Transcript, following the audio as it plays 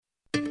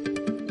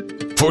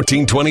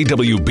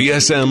1420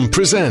 WBSM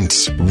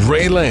presents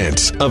Ray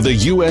Lance of the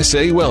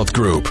USA Wealth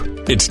Group.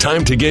 It's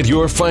time to get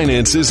your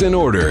finances in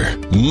order.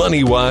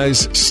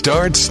 MoneyWise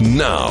starts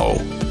now.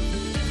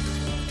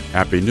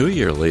 Happy New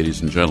Year,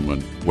 ladies and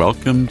gentlemen.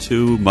 Welcome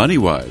to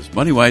MoneyWise.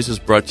 MoneyWise is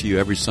brought to you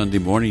every Sunday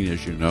morning,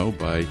 as you know,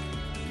 by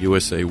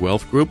USA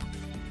Wealth Group.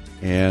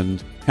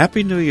 And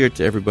Happy New Year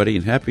to everybody,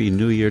 and Happy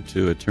New Year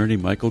to attorney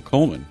Michael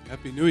Coleman.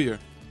 Happy New Year.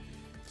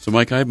 So,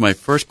 Mike, I have my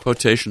first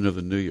quotation of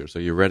the New Year's.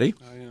 Are you ready?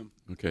 I am.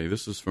 Okay,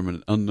 this is from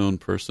an unknown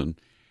person.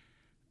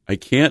 I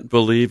can't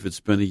believe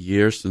it's been a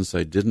year since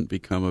I didn't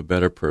become a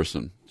better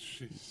person.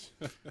 Jeez.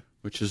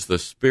 Which is the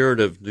spirit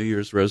of New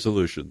Year's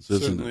resolutions,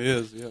 isn't Certainly it?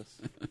 is,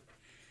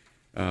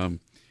 yes.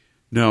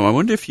 No, I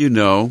wonder if you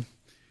know,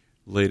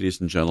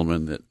 ladies and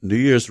gentlemen, that New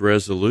Year's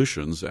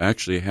resolutions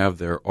actually have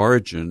their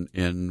origin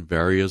in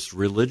various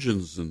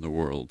religions in the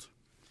world,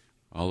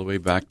 all the way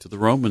back to the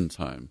Roman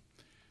time.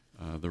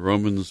 The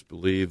Romans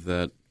believed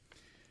that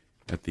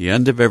at the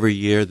end of every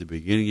year, the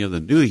beginning of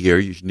the new year,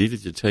 you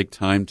needed to take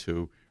time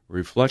to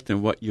reflect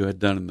on what you had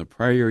done in the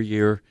prior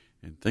year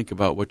and think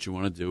about what you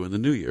want to do in the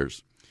New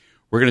Year's.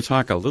 We're going to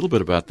talk a little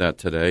bit about that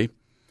today,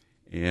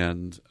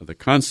 and the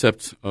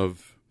concept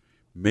of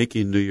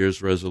making New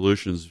Year's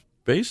resolutions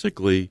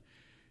basically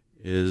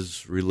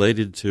is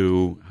related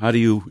to how do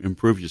you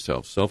improve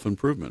yourself,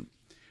 self-improvement.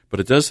 But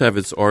it does have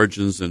its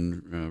origins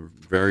in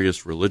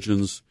various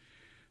religions.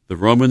 The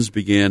Romans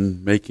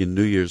began making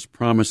New Year's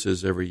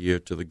promises every year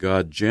to the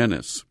god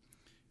Janus.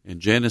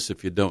 And Janus,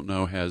 if you don't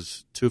know,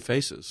 has two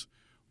faces,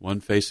 one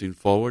facing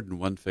forward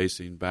and one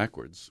facing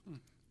backwards.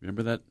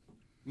 Remember that?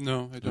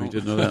 No, I don't. Oh, you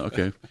didn't know that?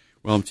 Okay.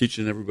 Well, I'm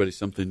teaching everybody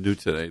something new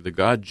today. The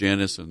god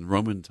Janus in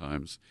Roman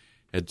times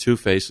had two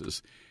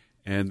faces,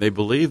 and they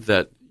believed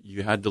that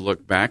you had to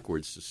look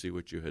backwards to see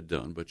what you had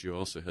done, but you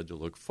also had to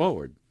look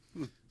forward.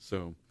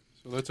 So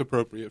that's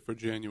appropriate for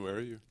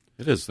January.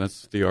 It is.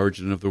 That's the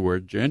origin of the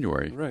word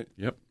January. Right.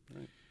 Yep.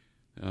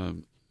 Right.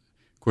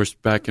 Of course,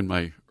 back in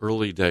my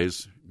early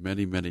days,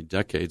 many, many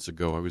decades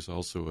ago, I was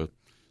also a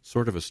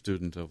sort of a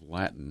student of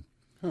Latin.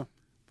 Huh.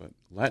 But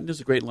Latin is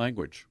a great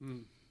language,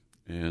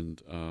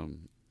 and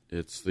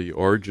it's the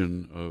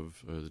origin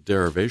of the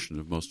derivation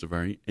of most of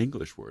our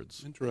English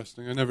words.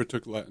 Interesting. I never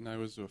took Latin. I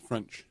was a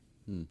French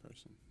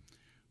person.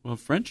 Well,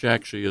 French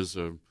actually is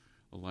a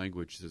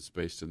language that's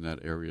based in that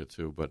area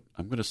too, but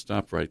I'm going to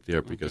stop right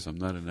there because I'm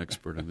not an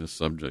expert in this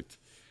subject.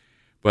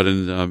 But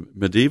in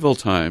medieval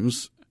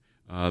times,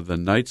 the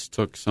knights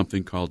took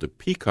something called a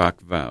peacock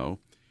vow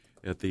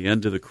at the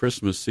end of the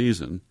Christmas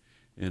season,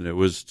 and it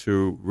was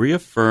to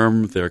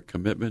reaffirm their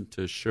commitment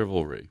to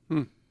chivalry.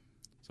 So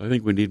I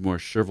think we need more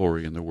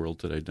chivalry in the world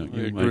today, don't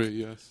you, Mike? I agree,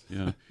 yes.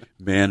 Yeah,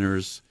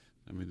 manners.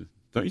 I mean,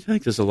 don't you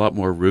think there's a lot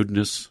more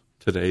rudeness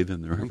today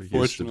than there ever used to be?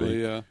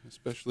 Unfortunately, yeah.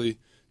 Especially,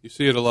 you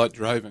see it a lot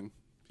driving.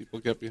 People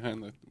get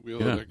behind the wheel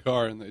of their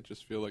car, and they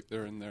just feel like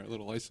they're in their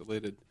little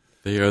isolated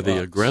They are box.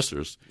 the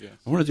aggressors. Yes.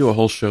 I want to do a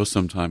whole show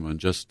sometime on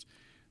just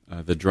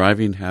the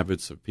driving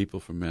habits of people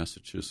from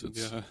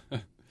Massachusetts. Yeah.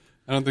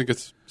 I don't think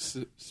it's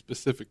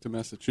specific to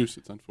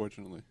Massachusetts,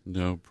 unfortunately.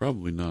 No,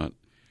 probably not.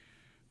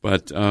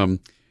 But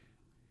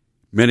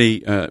many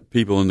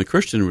people in the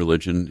Christian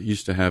religion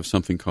used to have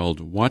something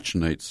called watch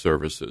night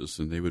services,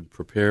 and they would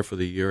prepare for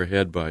the year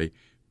ahead by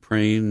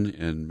praying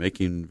and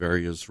making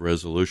various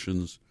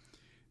resolutions.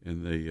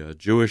 In the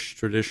Jewish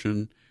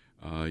tradition,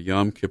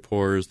 Yom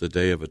Kippur is the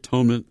Day of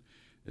Atonement.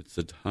 It's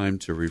a time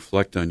to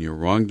reflect on your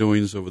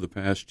wrongdoings over the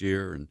past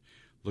year and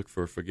look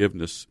for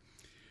forgiveness.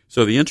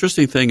 So the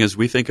interesting thing is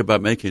we think about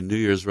making New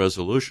Year's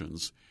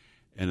resolutions,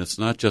 and it's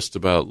not just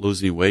about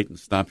losing weight and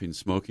stopping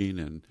smoking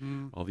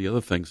and all the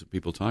other things that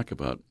people talk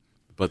about,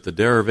 but the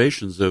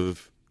derivations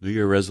of New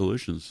Year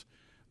resolutions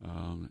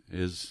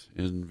is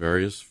in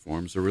various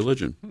forms of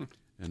religion,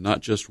 and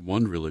not just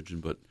one religion,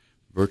 but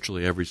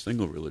virtually every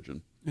single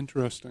religion.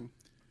 Interesting.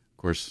 Of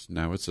course,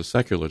 now it's a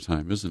secular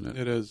time, isn't it?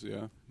 It is,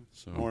 yeah.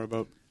 So More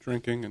about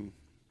drinking and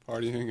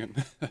partying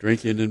and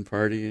drinking and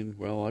partying.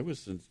 Well, I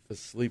was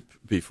asleep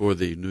before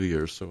the New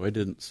Year's, so I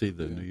didn't see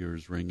the New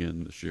Year's ring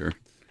in this year.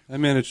 I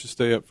managed to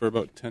stay up for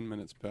about 10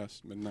 minutes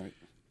past midnight.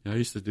 Yeah, I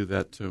used to do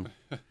that too.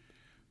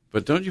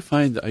 But don't you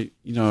find I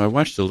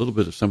watched a little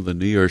bit of some of the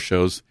New Year's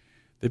shows.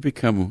 They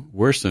become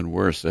worse and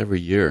worse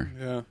every year.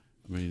 Yeah.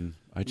 I mean,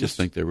 I just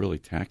think they're really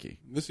tacky.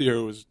 This year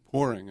it was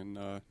pouring in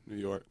New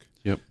York.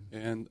 Yep.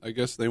 And I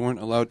guess they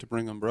weren't allowed to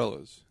bring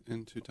umbrellas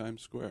into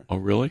Times Square. Oh,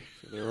 really?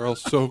 So they were all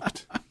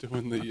soaked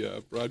doing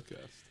the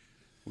broadcast.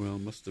 Well,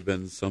 it must have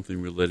been something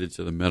related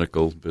to the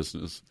medical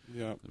business.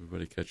 Yeah.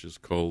 Everybody catches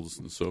colds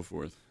and so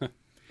forth.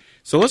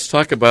 So let's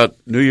talk about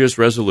New Year's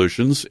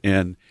resolutions.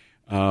 And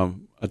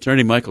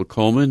Attorney Michael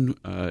Coleman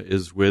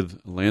is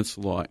with Lance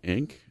Law,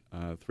 Inc.,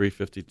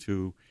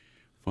 352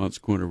 Fonts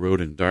Corner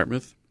Road in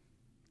Dartmouth.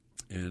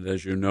 And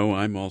as you know,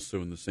 I'm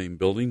also in the same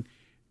building,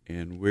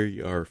 and we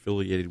are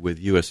affiliated with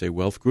USA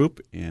Wealth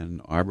Group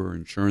and Arbor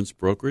Insurance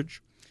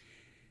Brokerage.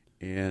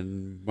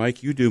 And,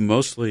 Mike, you do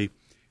mostly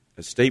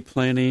estate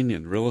planning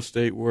and real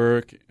estate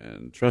work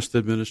and trust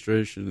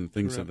administration and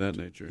things of that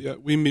nature. Yeah,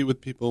 we meet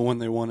with people when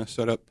they want to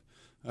set up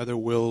either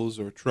wills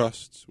or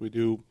trusts. We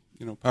do,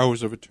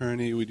 powers of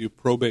attorney. We do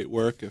probate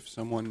work. If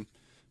someone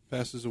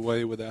passes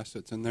away with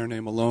assets in their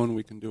name alone,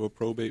 we can do a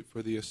probate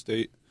for the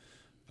estate.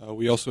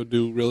 We also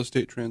do real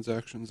estate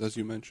transactions, as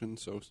you mentioned.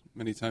 So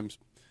many times,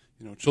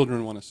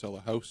 children want to sell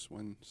a house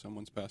when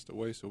someone's passed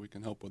away, so we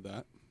can help with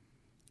that.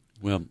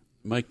 Well,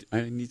 Mike,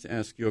 I need to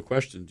ask you a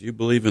question. Do you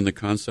believe in the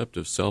concept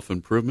of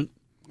self-improvement?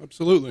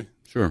 Absolutely.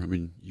 Sure. I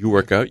mean, you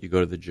work out, you go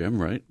to the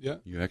gym, right? Yeah.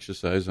 You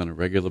exercise on a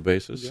regular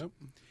basis. Yep.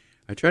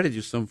 I try to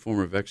do some form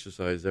of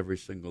exercise every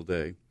single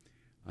day.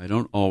 I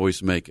don't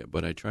always make it,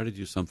 but I try to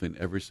do something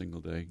every single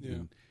day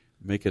and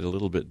make it a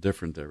little bit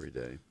different every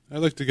day. I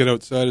like to get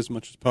outside as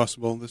much as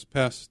possible. This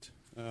past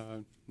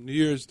New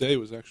Year's Day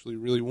was actually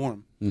really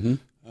warm. Mm-hmm.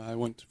 I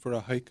went for a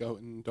hike out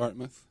in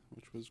Dartmouth,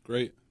 which was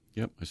great.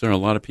 Yep. I saw a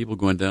lot of people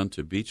going down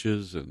to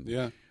beaches, and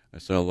Yeah. I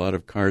saw a lot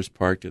of cars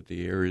parked at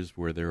the areas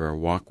where there are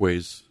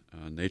walkways,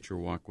 nature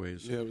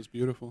walkways. Yeah, it was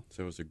beautiful.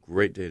 So it was a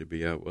great day to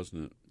be out,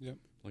 wasn't it? Yep.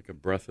 Like a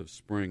breath of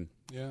spring.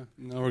 Yeah.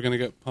 Now we're going to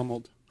get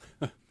pummeled.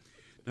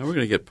 Now we're going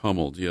to get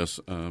pummeled, yes.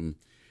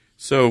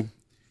 So,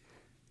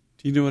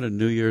 do you know what a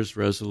New Year's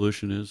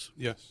resolution is?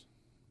 Yes.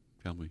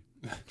 Tell me.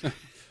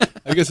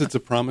 I guess it's a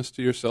promise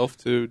to yourself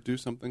to do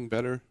something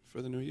better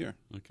for the new year.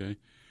 Okay.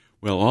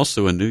 Well,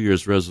 also a New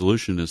Year's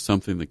resolution is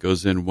something that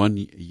goes in one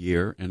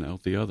year and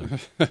out the other.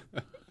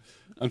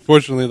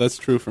 Unfortunately, that's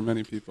true for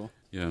many people.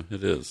 Yeah,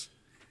 it is.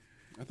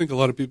 I think a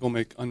lot of people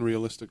make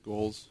unrealistic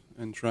goals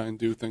and try and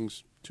do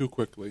things too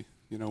quickly.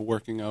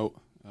 Working out.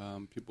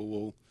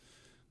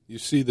 You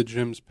see the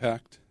gyms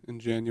packed in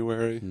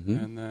January,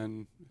 and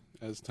then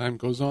as time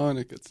goes on,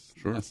 it gets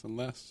less and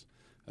less.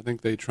 I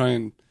think they try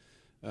and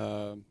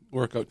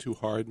work out too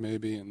hard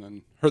maybe and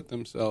then hurt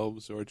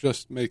themselves or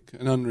just make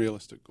an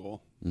unrealistic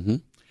goal. Mm-hmm.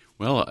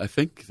 Well, I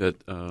think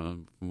that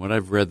from what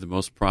I've read, the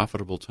most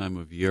profitable time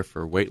of year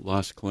for weight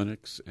loss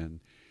clinics and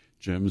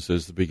gyms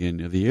is the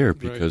beginning of the year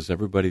because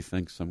everybody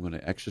thinks I'm going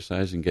to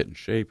exercise and get in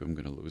shape, I'm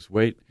going to lose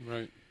weight.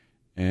 Right.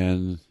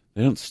 And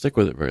they don't stick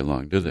with it very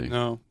long, do they?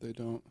 No, they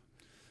don't.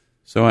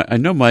 So I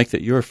know, Mike,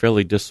 that you're a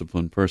fairly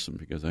disciplined person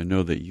because I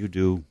know that you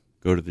do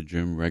go to the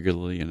gym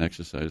regularly and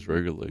exercise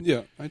regularly.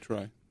 Yeah, I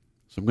try.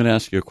 So I'm going to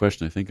ask you a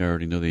question. I think I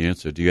already know the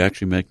answer. Do you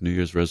actually make New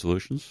Year's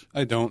resolutions?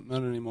 I don't.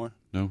 Not anymore.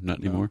 No, not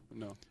anymore?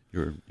 No.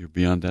 You're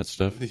beyond that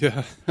stuff?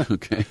 Yeah.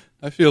 Okay.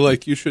 I feel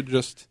like you should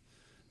just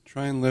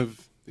try and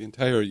live the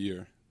entire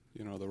year,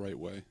 the right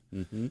way.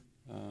 Mm-hmm.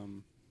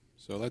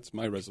 So that's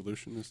my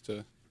resolution, is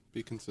to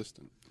be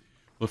consistent.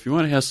 Well, if you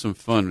want to have some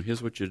fun,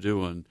 here's what you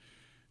do on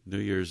New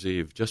Year's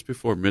Eve. Just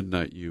before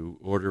midnight, you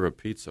order a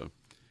pizza.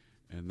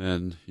 And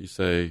then you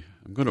say,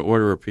 I'm going to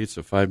order a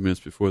pizza 5 minutes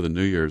before the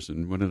New Year's.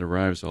 And when it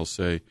arrives, I'll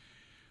say,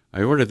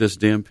 I ordered this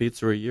damn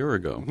pizza a year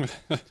ago.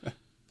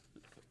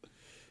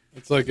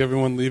 It's like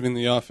everyone leaving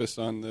the office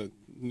on the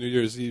New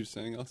Year's Eve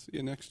saying, I'll see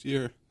you next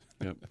year.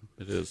 Yep,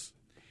 it is.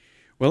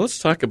 Well, let's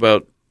talk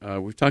about,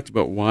 we've talked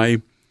about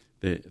why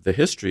the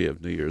history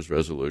of New Year's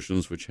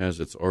resolutions, which has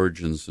its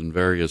origins in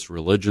various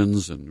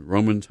religions and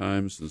Roman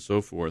times and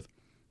so forth.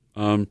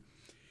 I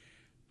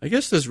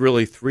guess there's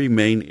really three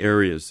main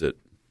areas that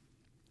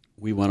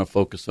we want to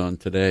focus on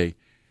today.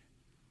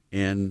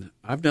 And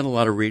I've done a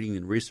lot of reading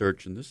and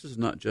research, and this is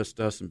not just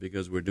us and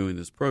because we're doing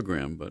this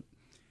program, but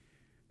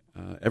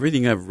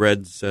everything I've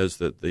read says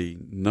that the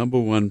number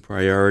one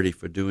priority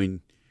for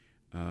doing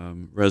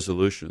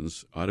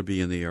resolutions ought to be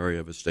in the area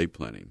of estate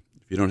planning.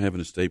 If you don't have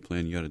an estate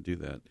plan, you ought to do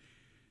that.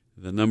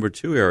 The number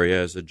two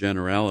area, as a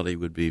generality,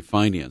 would be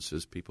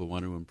finances. People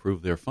want to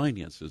improve their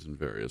finances in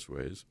various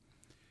ways.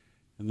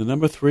 And the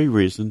number three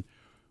reason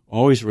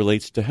always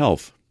relates to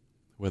health,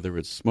 whether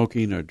it's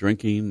smoking or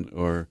drinking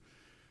or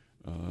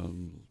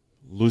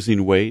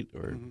losing weight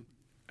or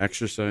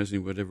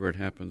exercising, whatever it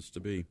happens to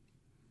be.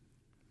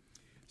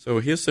 So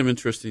here's some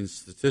interesting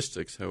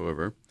statistics,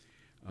 however.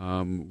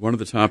 One of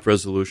the top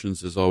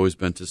resolutions has always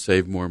been to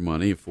save more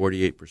money.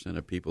 48%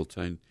 of people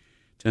tend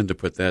to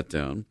put that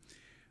down.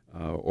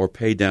 Or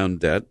pay down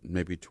debt.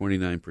 Maybe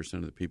 29%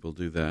 of the people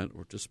do that.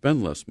 Or to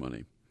spend less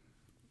money.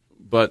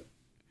 But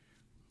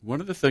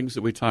one of the things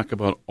that we talk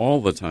about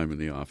all the time in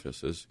the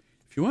office is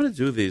if you want to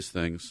do these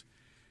things,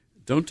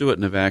 don't do it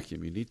in a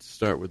vacuum. You need to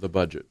start with a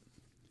budget.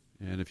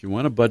 And if you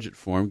want a budget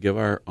form, give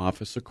our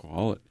office a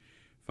call at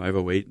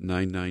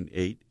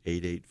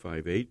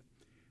 508-998-8858.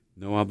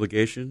 No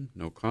obligation,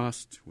 no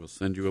cost. We'll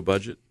send you a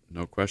budget,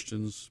 no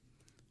questions.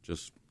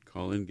 Just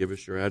call in, give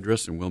us your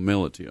address, and we'll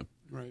mail it to you.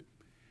 Right.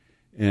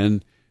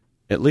 And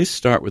at least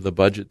start with a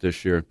budget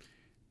this year.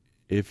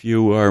 If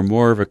you are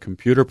more of a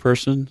computer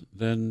person,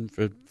 then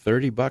for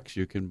 $30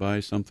 you can buy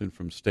something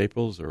from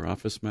Staples or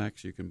Office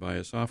Max. You can buy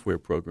a software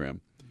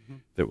program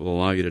that will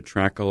allow you to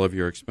track all of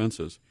your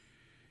expenses.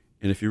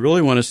 And if you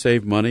really want to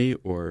save money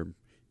or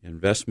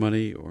invest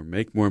money or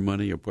make more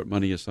money or put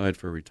money aside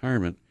for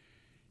retirement,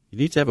 you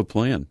need to have a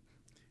plan.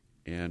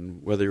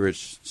 And whether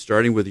it's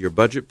starting with your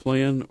budget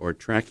plan or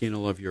tracking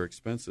all of your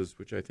expenses,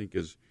 which I think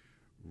is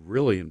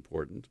really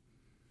important,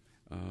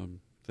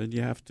 then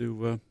you have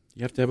to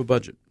have a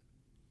budget.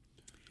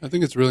 I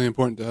think it's really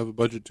important to have a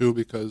budget too,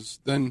 because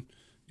then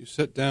you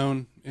set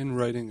down in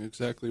writing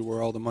exactly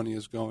where all the money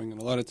is going.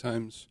 And a lot of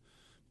times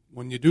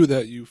when you do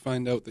that, you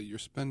find out that you're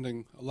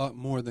spending a lot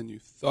more than you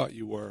thought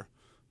you were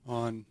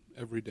on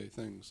everyday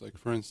things. Like,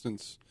 for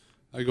instance,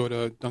 I go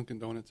to Dunkin'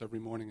 Donuts every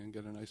morning and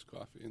get an iced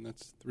coffee, and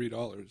that's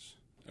 $3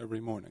 every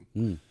morning.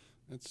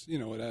 It's,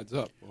 it adds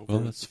up. Well,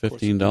 that's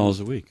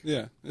 $15 a week.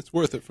 Yeah, it's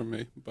worth it for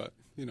me. But,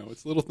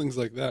 it's little things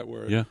like that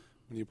where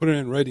when you put it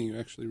in writing, you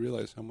actually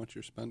realize how much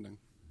you're spending.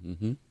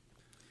 Mm-hmm.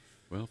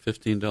 Well,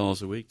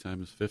 $15 a week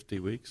times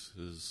 50 weeks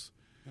is...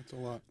 That's a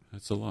lot.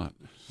 That's a lot.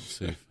 Let's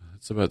see.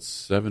 That's about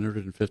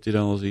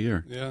 $750 a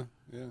year. Yeah.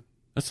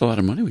 That's a lot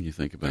of money when you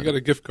think about it. I got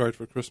a gift card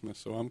for Christmas,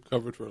 so I'm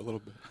covered for a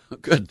little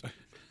bit. Good.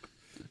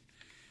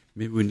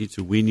 Maybe we need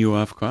to wean you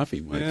off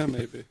coffee, Mike. Yeah,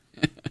 maybe.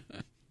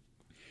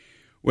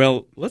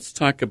 Well, let's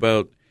talk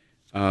about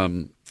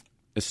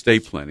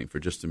estate planning for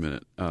just a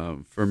minute.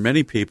 For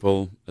many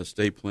people,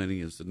 estate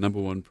planning is the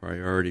number one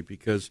priority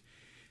because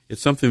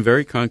it's something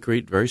very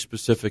concrete, very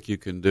specific you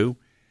can do.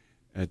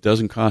 It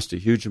doesn't cost a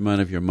huge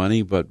amount of your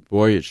money, but,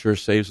 boy, it sure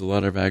saves a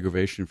lot of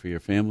aggravation for your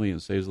family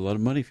and saves a lot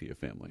of money for your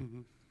family.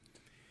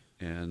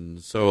 Mm-hmm.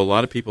 And so a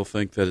lot of people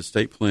think that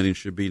estate planning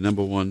should be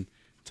number one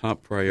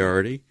top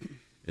priority.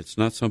 It's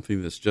not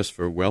something that's just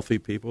for wealthy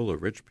people or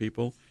rich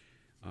people.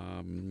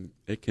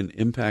 It can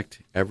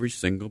impact every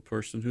single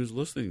person who's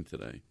listening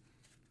today.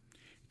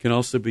 It can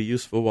also be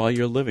useful while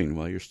you're living,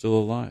 while you're still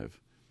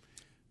alive,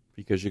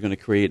 because you're going to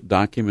create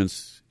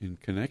documents in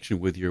connection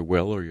with your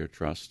will or your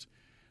trust,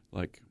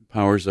 like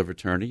powers of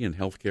attorney and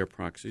healthcare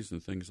proxies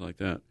and things like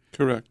that.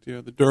 Correct,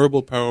 yeah. The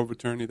durable power of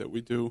attorney that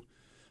we do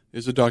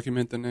is a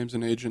document that names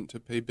an agent to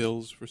pay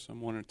bills for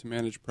someone or to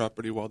manage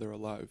property while they're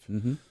alive.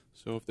 Mm-hmm.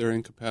 So if they're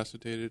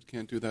incapacitated,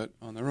 can't do that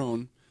on their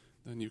own,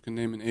 then you can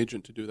name an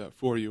agent to do that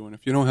for you. And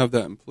if you don't have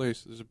that in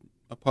place, there's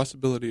a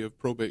possibility of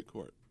probate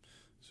court.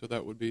 So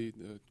that would be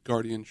the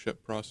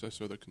guardianship process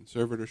or the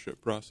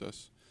conservatorship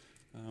process.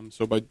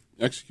 So by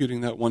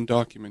executing that one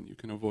document, you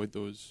can avoid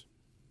those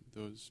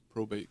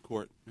probate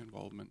court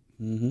involvement.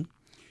 Mm-hmm.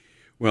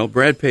 Well,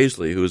 Brad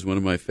Paisley, who is one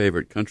of my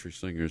favorite country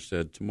singers,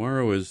 said,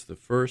 "Tomorrow is the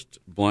first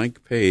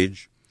blank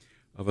page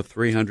of a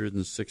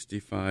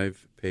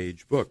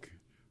 365-page book.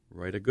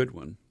 Write a good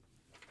one."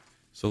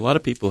 So a lot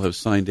of people have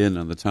signed in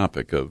on the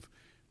topic of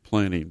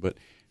planning, but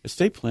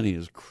estate planning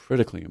is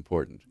critically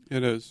important.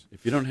 It is.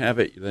 If you don't have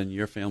it, then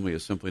your family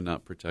is simply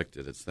not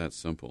protected. It's that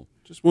simple.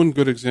 Just one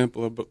good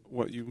example of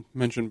what you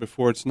mentioned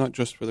before, it's not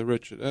just for the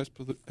rich. It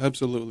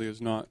absolutely is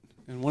not.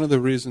 And one of the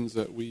reasons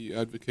that we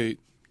advocate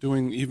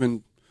doing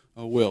even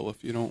a will,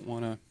 if you don't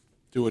want to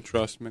do a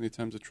trust, many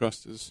times a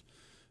trust is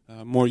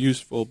more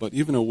useful, but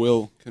even a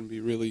will can be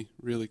really,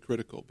 really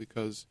critical,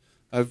 because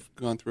I've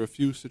gone through a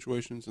few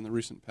situations in the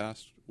recent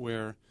past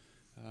where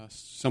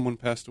someone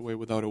passed away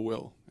without a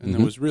will, and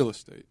there was real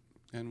estate.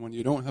 And when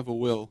you don't have a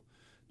will,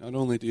 not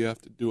only do you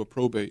have to do a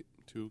probate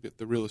to get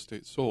the real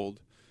estate sold,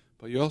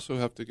 but you also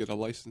have to get a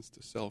license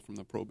to sell from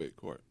the probate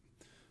court.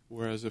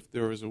 Whereas if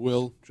there is a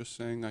will just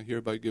saying, I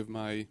hereby give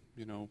my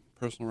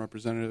personal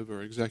representative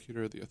or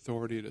executor the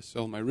authority to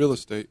sell my real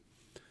estate,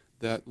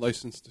 that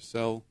license to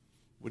sell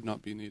would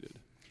not be needed.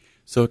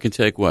 So it can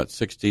take,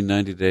 60,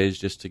 90 days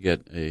just to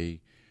get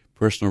a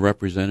personal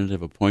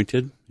representative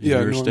appointed in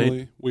your estate? Yeah,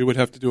 normally we would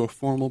have to do a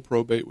formal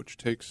probate, which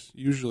takes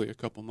usually a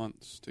couple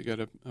months to get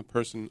a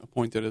person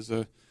appointed as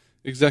a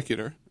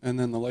executor, and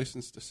then the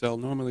license to sell,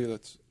 normally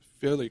that's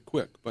fairly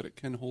quick, but it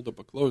can hold up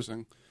a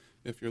closing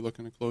if you're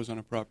looking to close on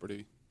a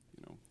property,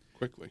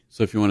 quickly.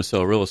 So if you want to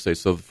sell real estate,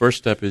 so the first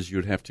step is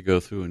you'd have to go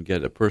through and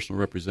get a personal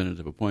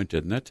representative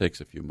appointed, and that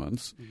takes a few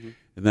months. Mm-hmm.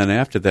 And then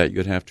after that,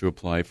 you'd have to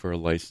apply for a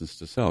license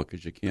to sell,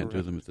 because you can't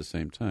do them at the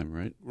same time,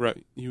 right?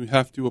 Right. You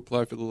have to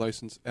apply for the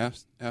license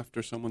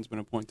after someone's been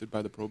appointed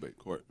by the probate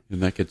court.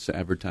 And that gets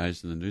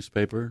advertised in the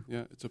newspaper?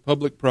 Yeah, it's a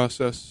public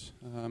process.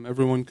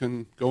 Everyone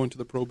can go into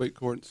the probate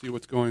court and see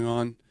what's going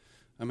on.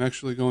 I'm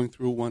actually going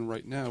through one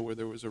right now where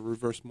there was a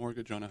reverse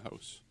mortgage on a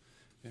house,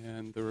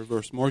 and the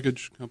reverse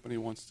mortgage company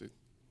wants to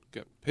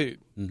get paid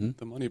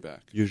the money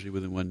back. Usually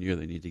within 1 year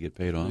they need to get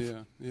paid off.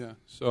 Yeah.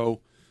 So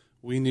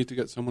we need to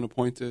get someone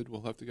appointed.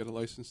 We'll have to get a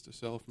license to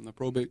sell from the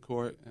probate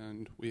court,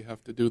 and we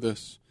have to do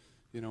this,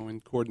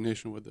 in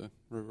coordination with the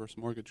reverse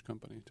mortgage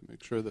company to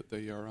make sure that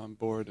they are on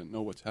board and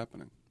know what's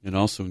happening. And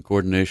also in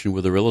coordination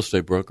with the real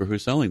estate broker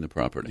who's selling the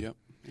property. Yep,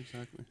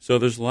 exactly. So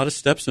there's a lot of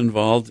steps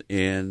involved,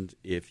 and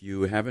if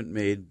you haven't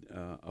made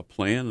a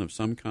plan of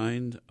some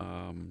kind,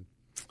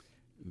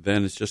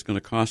 then it's just going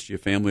to cost your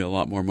family a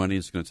lot more money.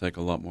 It's going to take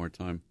a lot more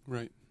time.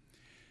 Right.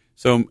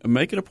 So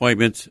make an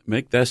appointment.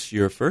 Make this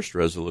your first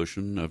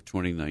resolution of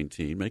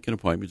 2019. Make an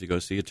appointment to go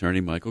see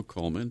attorney Michael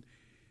Coleman.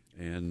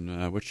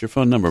 And what's your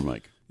phone number,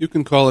 Mike? You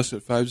can call us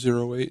at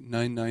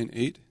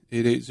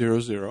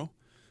 508-998-8800.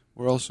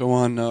 We're also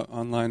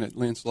online at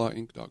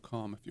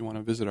lancelawinc.com if you want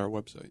to visit our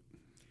website.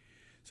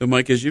 So,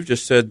 Mike, as you've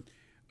just said,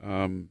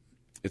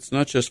 it's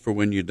not just for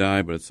when you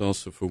die, but it's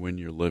also for when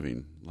you're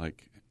living.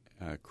 Like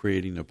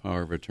creating a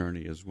power of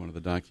attorney is one of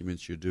the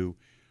documents you do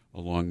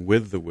along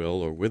with the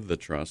will or with the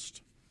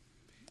trust.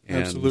 And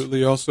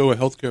Absolutely. Also, a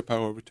healthcare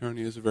power of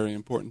attorney is a very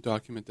important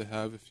document to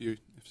have. If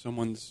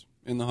someone's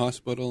in the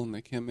hospital and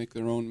they can't make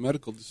their own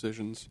medical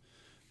decisions,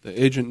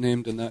 the agent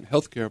named in that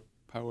healthcare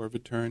power of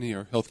attorney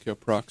or healthcare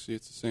proxy,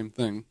 it's the same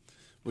thing,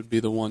 would be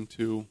the one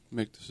to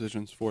make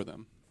decisions for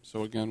them.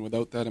 So again,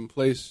 without that in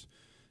place,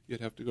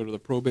 you'd have to go to the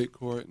probate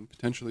court and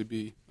potentially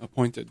be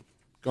appointed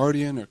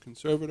guardian or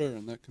conservator,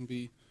 and that can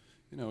be,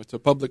 it's a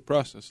public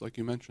process, like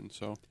you mentioned.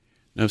 So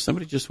now, if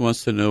somebody just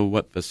wants to know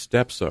what the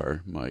steps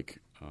are, Mike,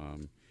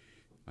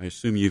 I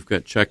assume you've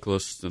got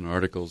checklists and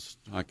articles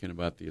talking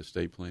about the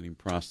estate planning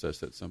process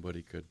that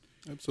somebody could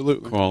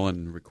absolutely call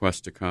and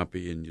request a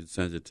copy, and you'd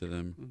send it to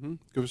them. Mm-hmm.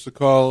 Give us a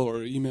call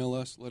or email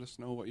us. Let us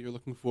know what you're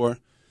looking for.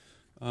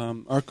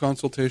 Our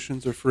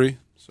consultations are free,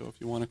 so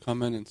if you want to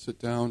come in and sit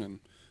down and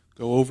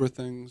go over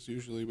things,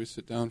 usually we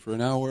sit down for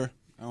an hour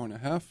and a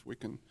half. We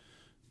can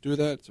do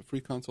that. It's a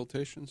free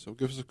consultation, so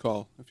give us a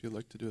call if you'd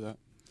like to do that.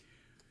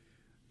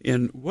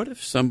 And what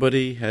if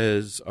somebody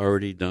has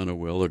already done a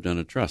will or done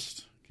a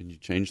trust? Can you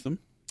change them?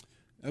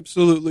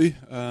 Absolutely.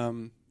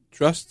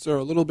 Trusts are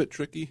a little bit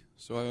tricky,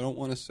 so I don't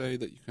want to say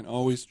that you can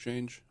always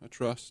change a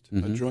trust.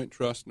 Mm-hmm. A joint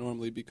trust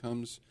normally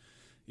becomes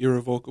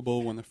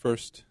irrevocable when the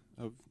first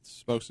of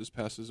spouses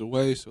passes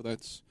away, so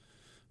that's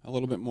a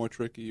little bit more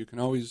tricky. You can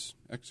always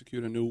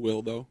execute a new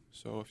will, though,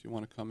 so if you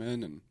want to come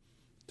in and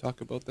talk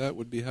about that,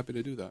 we'd be happy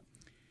to do that.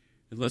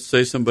 And let's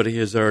say somebody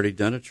has already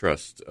done a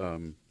trust.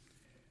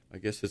 I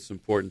guess it's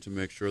important to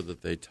make sure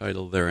that they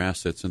title their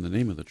assets in the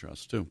name of the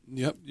trust, too.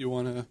 Yep, you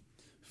want to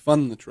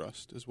fund the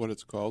trust is what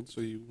it's called.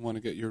 So you want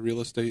to get your real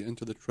estate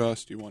into the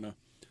trust. You want to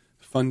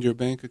fund your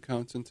bank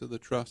accounts into the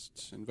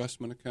trusts,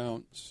 investment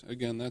accounts.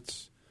 Again,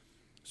 that's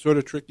sort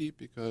of tricky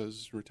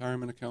because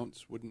retirement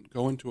accounts wouldn't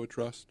go into a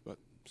trust, but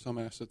some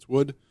assets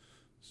would.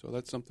 So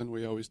that's something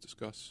we always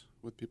discuss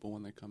with people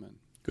when they come in.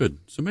 Good.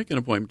 So make an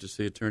appointment to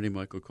see Attorney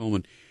Michael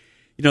Coleman.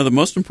 The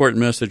most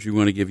important message we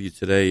want to give you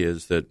today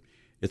is that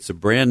it's a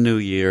brand new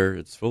year.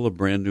 It's full of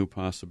brand new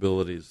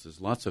possibilities.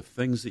 There's lots of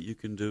things that you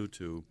can do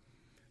to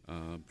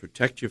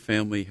protect your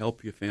family,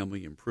 help your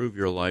family, improve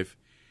your life.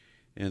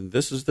 And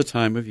this is the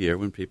time of year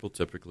when people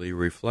typically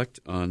reflect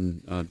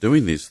on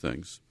doing these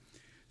things.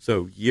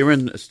 So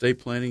year-end estate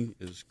planning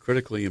is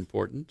critically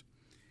important.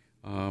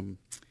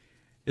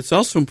 It's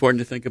also important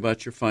to think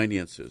about your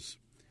finances,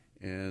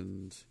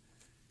 and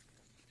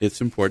it's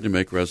important to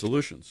make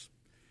resolutions.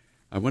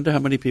 I wonder how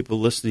many people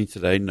listening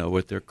today know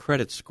what their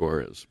credit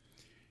score is.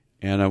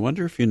 And I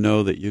wonder if you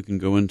know that you can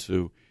go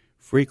into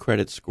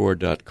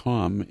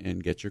freecreditscore.com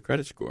and get your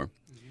credit score.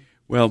 Mm-hmm.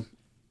 Well,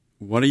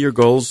 one of your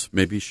goals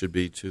maybe should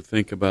be to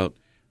think about,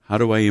 how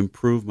do I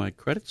improve my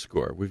credit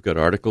score? We've got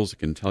articles that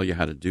can tell you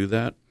how to do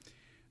that.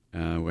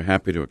 We're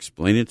happy to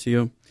explain it to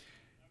you.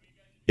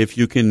 If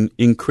you can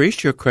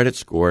increase your credit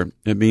score,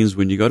 it means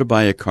when you go to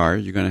buy a car,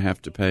 you're going to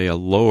have to pay a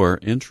lower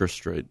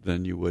interest rate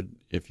than you would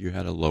if you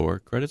had a lower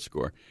credit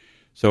score.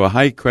 So a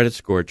high credit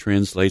score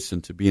translates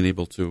into being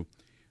able to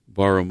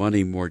borrow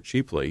money more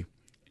cheaply,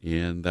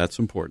 and that's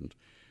important.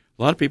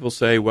 A lot of people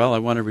say, well, I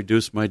want to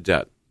reduce my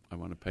debt. I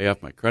want to pay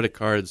off my credit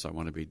cards. I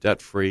want to be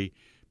debt-free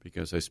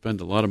because I spend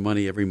a lot of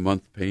money every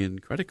month paying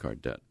credit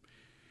card debt.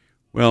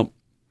 Well,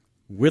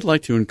 we'd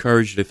like to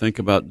encourage you to think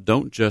about,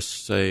 don't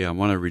just say, I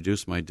want to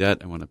reduce my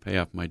debt, I want to pay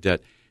off my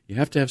debt. You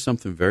have to have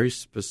something very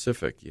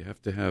specific. You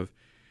have to have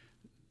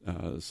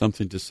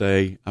something to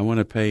say, I want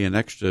to pay an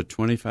extra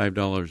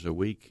 $25 a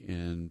week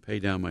and pay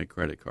down my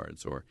credit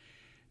cards, or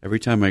every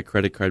time my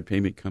credit card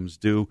payment comes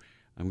due,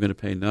 I'm going to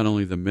pay not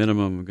only the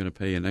minimum, I'm going to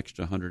pay an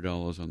extra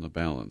 $100 on the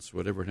balance,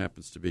 whatever it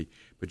happens to be.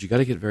 But you got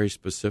to get very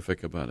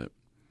specific about it.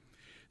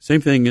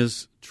 Same thing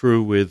is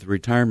true with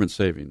retirement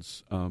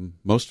savings.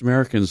 Most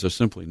Americans are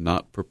simply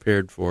not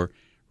prepared for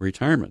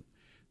retirement.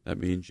 That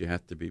means you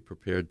have to be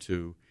prepared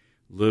to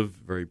live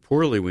very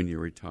poorly when you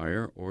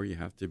retire, or you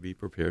have to be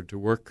prepared to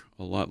work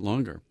a lot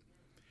longer.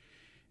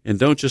 And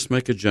don't just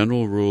make a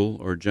general rule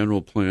or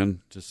general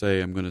plan to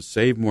say, I'm going to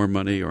save more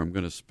money, or I'm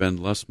going to spend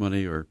less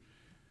money, or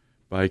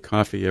buy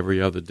coffee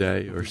every other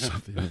day, or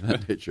something of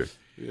that nature.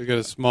 You get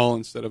a small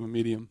instead of a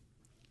medium.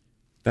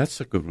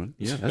 That's a good one.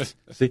 Yeah.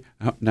 See,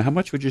 now how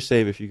much would you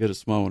save if you get a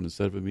small one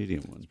instead of a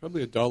medium one? It's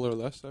probably $1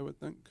 less, I would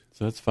think.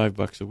 So that's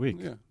 $5 a week.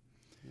 Yeah.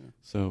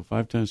 So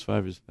 5 times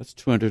 5 that's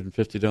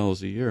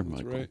 $250 a year,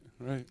 That's Michael.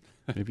 Right.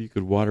 Maybe you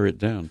could water it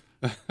down.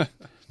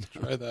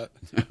 Try that.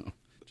 No,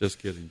 just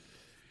kidding.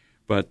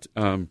 But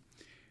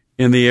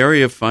in the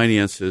area of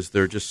finances,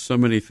 there are just so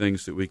many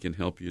things that we can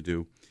help you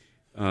do.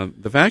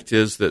 The fact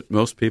is that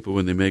most people,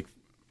 when they make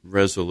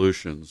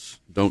resolutions,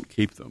 don't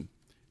keep them.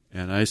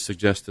 And I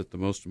suggest that the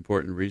most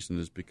important reason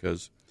is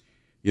because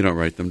you don't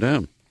write them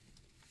down.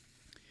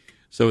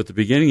 So at the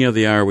beginning of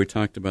the hour, we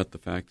talked about the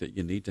fact that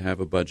you need to have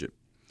a budget.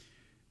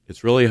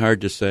 It's really hard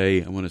to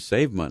say, I want to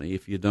save money,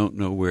 if you don't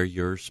know where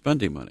you're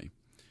spending money.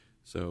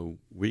 So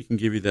we can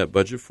give you that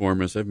budget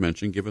form, as I've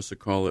mentioned. Give us a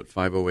call at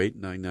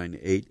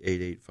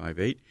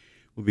 508-998-8858.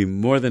 We'll be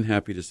more than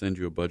happy to send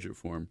you a budget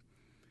form.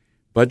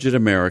 Budget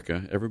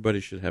America.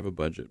 Everybody should have a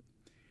budget.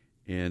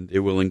 And it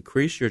will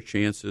increase your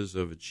chances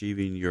of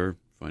achieving your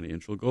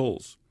financial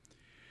goals.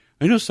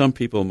 I know some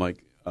people,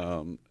 Mike,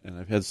 and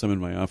I've had some in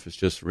my office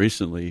just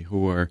recently,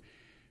 who are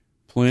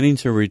planning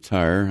to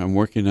retire. I'm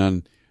working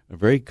on a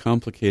very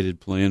complicated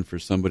plan for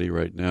somebody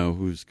right now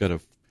who's got a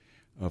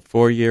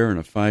 4-year and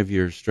a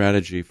 5-year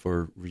strategy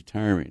for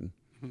retiring.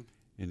 Mm-hmm.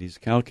 And he's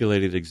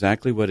calculated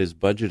exactly what his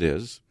budget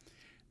is.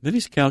 Then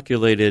he's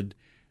calculated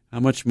how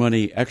much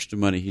money, extra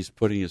money, he's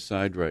putting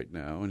aside right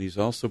now. And he's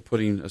also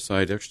putting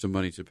aside extra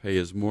money to pay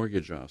his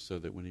mortgage off so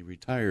that when he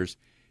retires,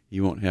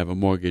 he won't have a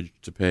mortgage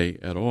to pay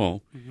at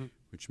all, mm-hmm.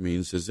 which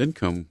means his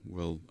income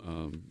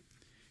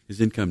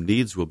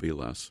needs will be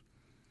less.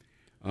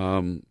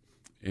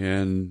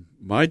 And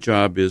my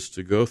job is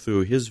to go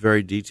through his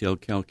very detailed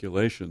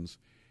calculations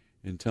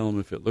and tell him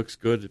if it looks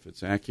good, if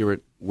it's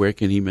accurate, where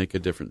can he make a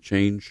different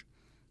change.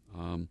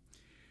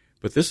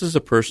 But this is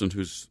a person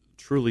who's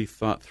truly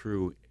thought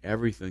through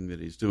everything that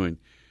he's doing.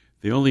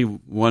 The only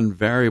one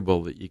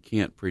variable that you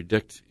can't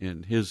predict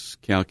in his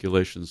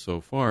calculations so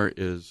far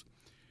is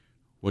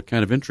what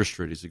kind of interest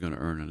rate is he going to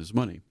earn on his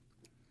money.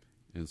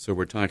 And so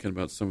we're talking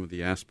about some of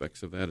the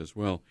aspects of that as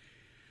well.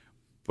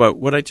 But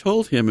what I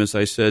told him is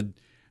I said,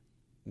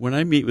 when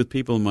I meet with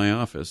people in my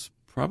office,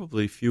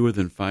 probably fewer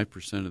than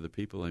 5% of the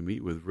people I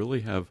meet with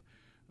really have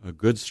a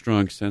good,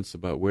 strong sense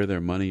about where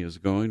their money is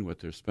going, what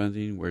they're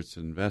spending, where it's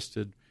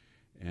invested.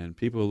 And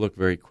people look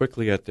very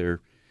quickly at their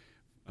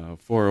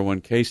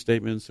 401k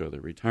statements or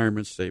their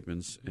retirement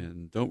statements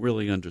and don't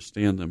really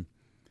understand them.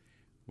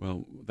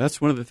 Well,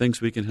 that's one of the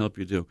things we can help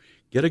you do.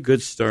 Get a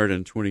good start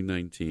in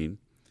 2019.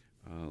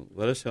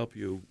 Let us help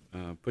you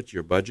put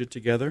your budget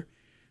together.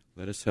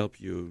 Let us help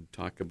you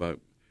talk about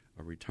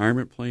a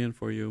retirement plan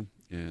for you.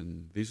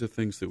 And these are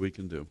things that we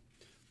can do.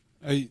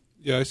 I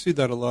see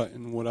that a lot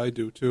in what I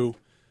do, too.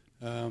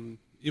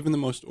 Even the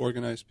most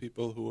organized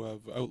people who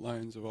have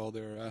outlines of all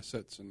their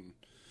assets and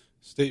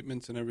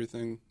statements and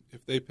everything,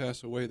 if they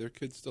pass away, their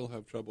kids still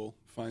have trouble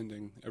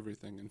finding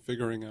everything and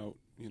figuring out,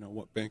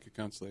 what bank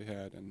accounts they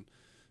had and,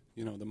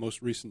 the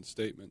most recent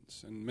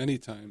statements. And many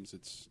times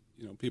it's,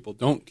 people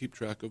don't keep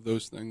track of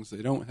those things.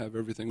 They don't have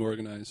everything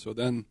organized. So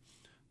then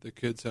the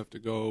kids have to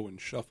go and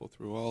shuffle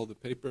through all the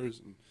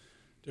papers and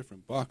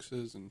different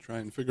boxes and try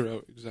and figure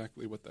out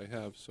exactly what they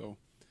have. So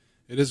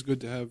it is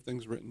good to have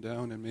things written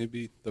down, and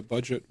maybe the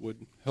budget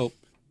would help,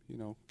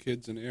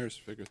 kids and heirs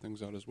figure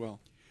things out as well.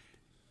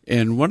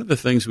 And one of the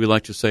things we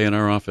like to say in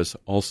our office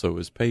also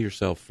is pay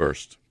yourself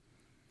first.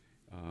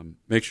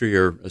 Make sure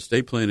your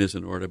estate plan is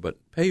in order, but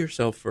pay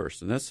yourself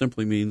first. And that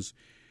simply means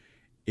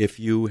if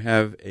you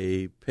have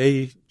a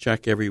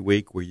paycheck every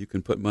week where you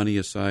can put money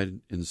aside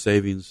in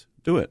savings,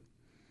 do it.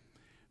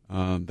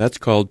 That's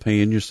called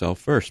paying yourself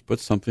first. Put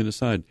something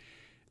aside.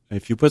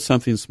 If you put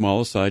something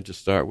small aside to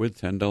start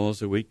with,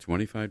 $10 a week,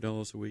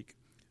 $25 a week,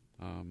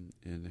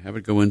 and have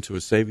it go into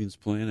a savings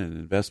plan and an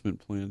investment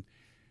plan,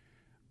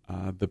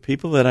 the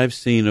people that I've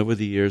seen over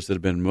the years that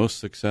have been most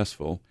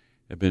successful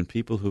have been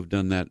people who've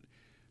done that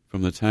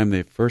from the time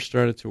they first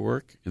started to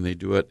work, and they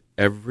do it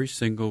every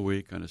single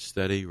week on a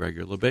steady,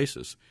 regular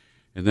basis.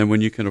 And then when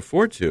you can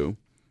afford to,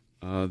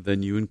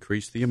 then you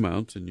increase the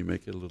amount and you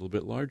make it a little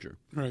bit larger.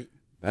 Right.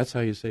 That's how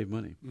you save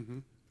money. Mm-hmm.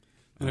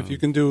 And if you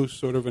can do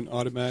sort of an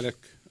automatic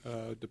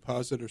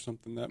deposit or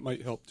something, that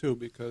might help too,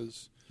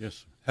 because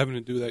yes, having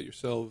to do that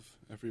yourself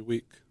every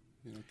week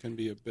can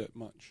be a bit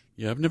much.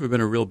 Yeah, I've never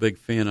been a real big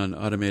fan on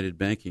automated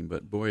banking,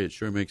 but boy, it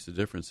sure makes a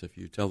difference if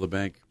you tell the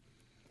bank,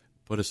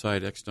 put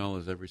aside X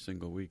dollars every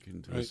single week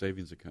into a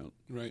savings account.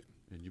 Right.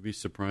 And you'd be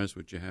surprised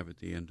what you have at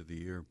the end of the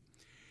year.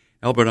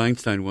 Albert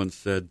Einstein once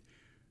said,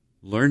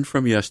 learn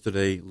from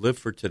yesterday, live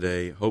for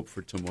today, hope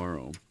for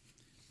tomorrow.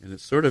 And it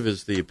sort of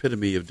is the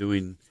epitome of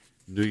doing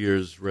New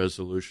Year's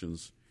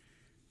resolutions,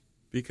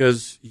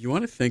 because you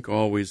want to think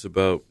always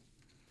about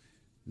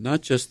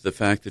not just the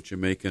fact that you're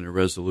making a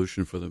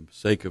resolution for the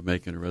sake of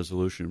making a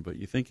resolution, but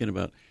you're thinking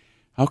about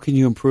how can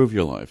you improve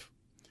your life.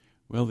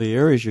 Well, the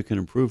areas you can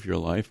improve your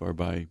life are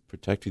by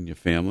protecting your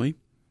family,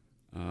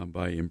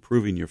 by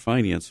improving your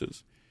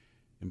finances,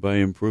 and by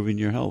improving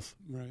your health.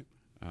 Right.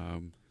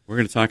 We're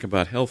going to talk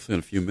about health in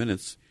a few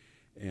minutes,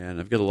 and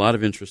I've got a lot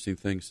of interesting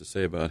things to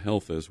say about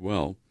health as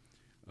well.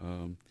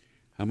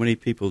 How many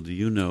people do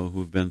you know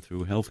who've been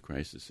through health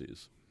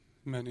crises?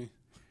 Many.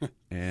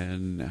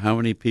 And how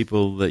many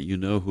people that you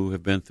know who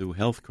have been through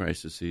health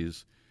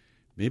crises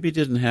maybe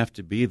didn't have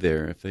to be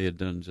there if they had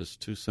done just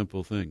two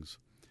simple things?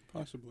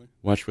 Possibly.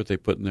 Watch what they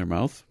put in their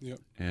mouth, yep,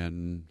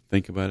 and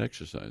think about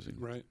exercising.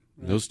 Right.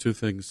 Those two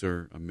things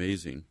are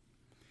amazing.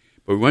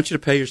 But we want you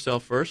to pay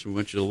yourself first. We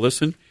want you to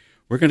listen.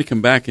 We're going to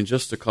come back in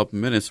just a couple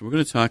minutes. We're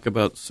going to talk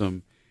about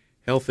some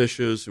health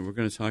issues, and we're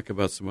going to talk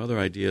about some other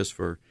ideas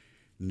for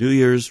New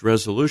Year's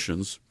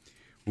resolutions.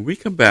 When we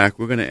come back,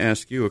 we're going to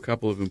ask you a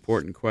couple of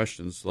important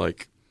questions,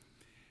 like,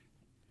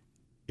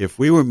 if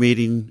we were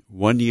meeting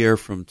 1 year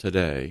from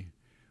today,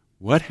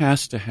 what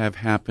has to have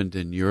happened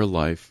in your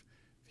life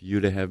for you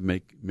to have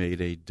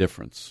made a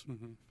difference?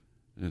 Mm-hmm.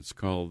 And it's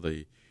called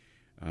a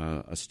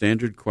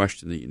standard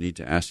question that you need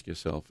to ask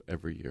yourself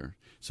every year.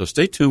 So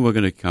stay tuned. We're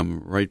going to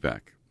come right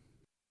back.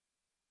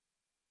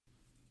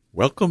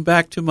 Welcome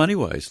back to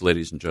MoneyWise,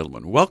 ladies and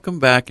gentlemen. Welcome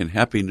back and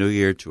Happy New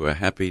Year to a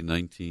happy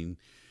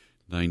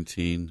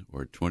 1919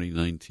 or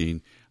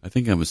 2019. I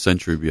think I'm a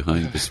century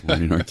behind this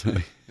morning, aren't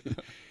I?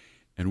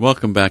 And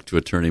welcome back to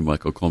Attorney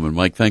Michael Coleman.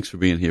 Mike, thanks for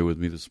being here with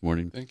me this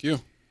morning. Thank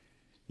you.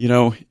 You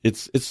know,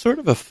 it's sort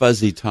of a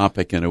fuzzy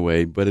topic in a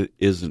way, but it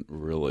isn't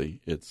really.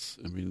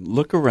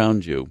 Look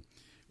around you.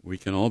 We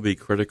can all be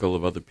critical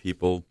of other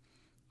people.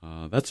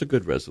 That's a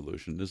good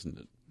resolution, isn't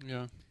it?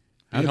 Yeah.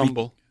 Be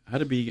humble. How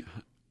to be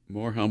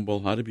more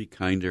humble, how to be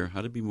kinder,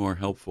 how to be more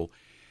helpful,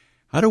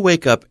 how to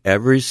wake up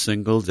every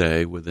single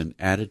day with an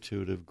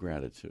attitude of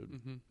gratitude.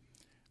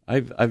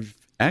 Mm-hmm. I've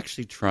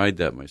actually tried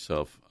that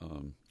myself,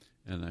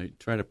 and I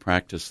try to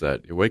practice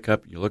that. You wake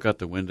up, you look out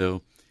the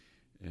window,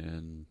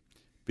 and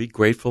be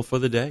grateful for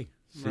the day.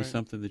 See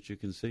something that you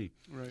can see.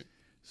 Right.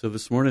 So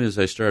this morning as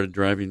I started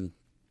driving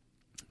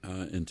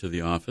into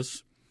the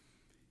office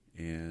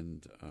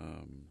and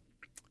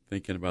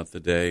thinking about the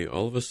day,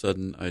 all of a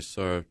sudden I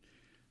saw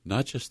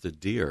not just a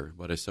deer,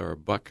 but I saw a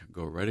buck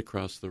go right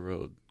across the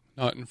road.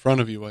 Not in front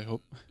of you, I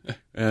hope.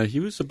 He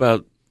was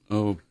about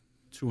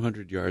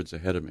 200 yards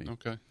ahead of me.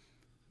 Okay.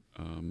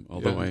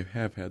 Although I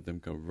have had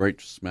them go right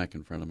smack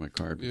in front of my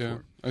car before. Yeah,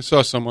 I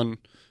saw someone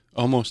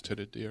almost hit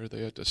a deer.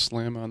 They had to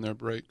slam on their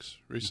brakes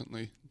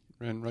recently.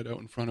 Ran right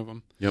out in front of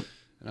them. Yep.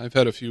 And I've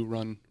had a few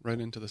run right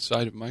into the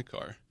side of my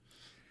car.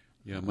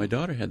 Yeah, my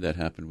daughter had that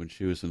happen when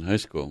she was in high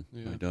school.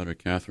 Yeah. My daughter,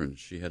 Catherine,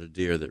 she had a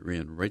deer that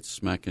ran right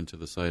smack into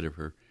the side of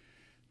her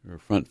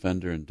front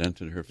fender and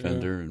dented her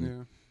fender.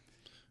 And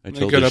I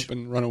told they get her up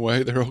and run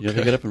away. They're okay. Yeah,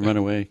 they get up and run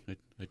away.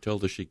 I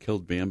told her she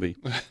killed Bambi.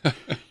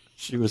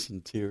 She was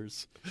in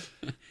tears.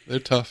 They're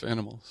tough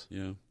animals.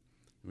 Yeah.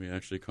 We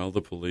actually called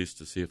the police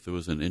to see if there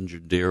was an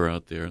injured deer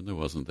out there, and there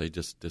wasn't. They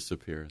just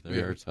disappear. They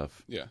are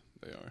tough. Yeah,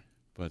 they are.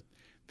 But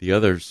the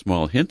other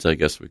small hint, I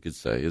guess we could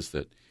say, is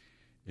that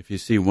if you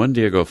see one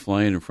deer go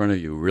flying in front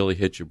of you, really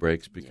hit your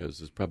brakes because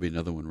there's probably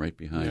another one right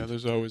behind. Yeah,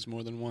 there's always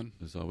more than one.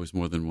 There's always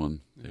more than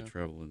one. Yeah. They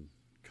travel in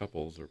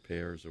couples or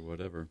pairs or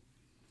whatever.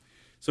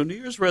 So New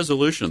Year's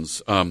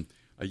resolutions. Are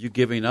you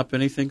giving up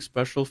anything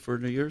special for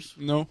New Year's?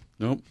 No.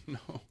 Nope.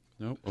 No.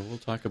 Nope. Well, we'll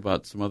talk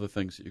about some other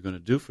things that you're going to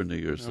do for New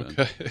Year's then.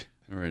 Okay.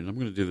 All right, I'm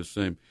going to do the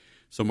same.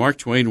 So Mark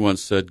Twain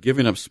once said,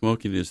 giving up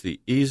smoking is the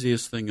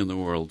easiest thing in the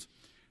world.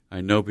 I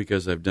know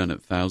because I've done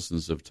it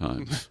thousands of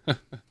times.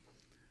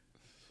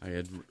 I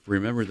had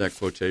remembered that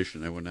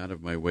quotation. I went out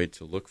of my way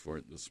to look for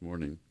it this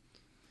morning.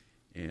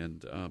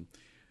 And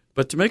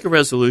but to make a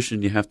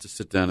resolution, you have to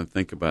sit down and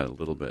think about it a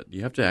little bit.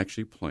 You have to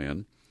actually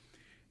plan.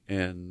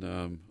 And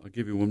I'll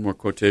give you one more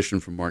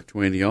quotation from Mark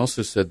Twain. He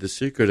also said, the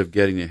secret of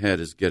getting ahead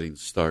is getting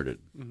started.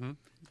 Mm-hmm.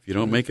 If you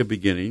don't make a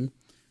beginning,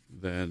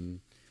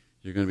 then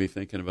you're going to be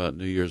thinking about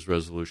New Year's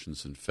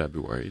resolutions in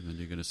February. And then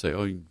you're going to say,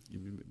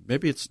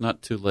 maybe it's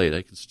not too late.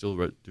 I can still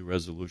do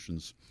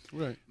resolutions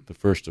the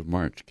 1st of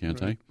March,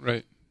 can't I?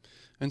 Right.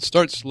 And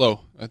start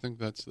slow. I think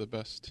that's the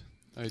best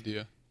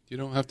idea. You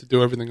don't have to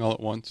do everything all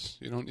at once.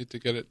 You don't need to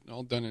get it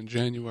all done in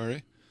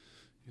January.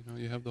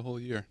 You have the whole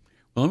year.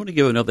 Well, I'm going to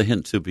give another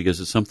hint, too,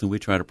 because it's something we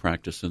try to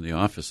practice in the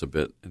office a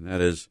bit, and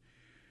that is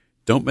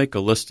don't make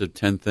a list of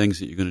 10 things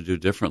that you're going to do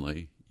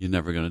differently. You're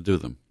never going to do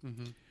them.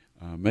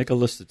 Mm-hmm. Make a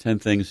list of 10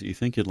 things that you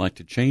think you'd like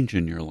to change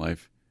in your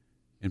life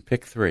and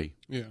pick 3.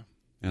 Yeah.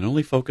 And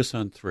only focus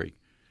on 3.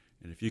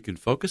 And if you can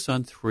focus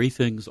on 3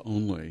 things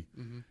only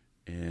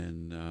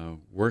and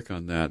work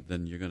on that,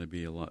 then you're going to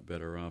be a lot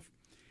better off.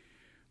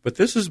 But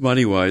this is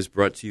MoneyWise,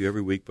 brought to you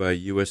every week by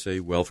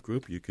USA Wealth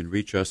Group. You can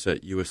reach us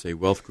at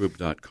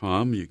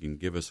usawealthgroup.com. You can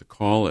give us a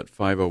call at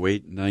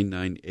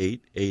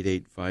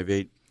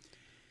 508-998-8858.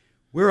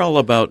 We're all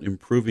about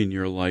improving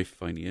your life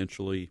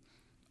financially,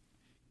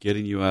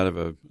 getting you out of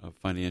a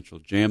financial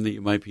jam that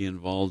you might be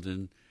involved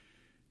in,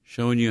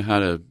 showing you how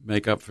to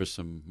make up for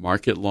some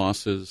market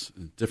losses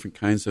and different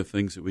kinds of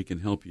things that we can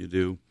help you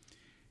do,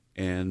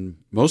 and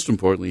most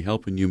importantly,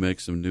 helping you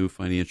make some new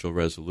financial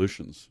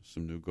resolutions,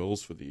 some new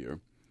goals for the year.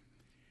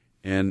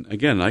 And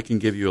again, I can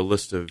give you a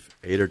list of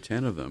 8 or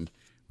 10 of them.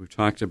 We've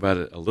talked about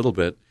it a little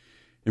bit.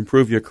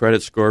 Improve your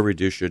credit score,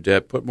 reduce your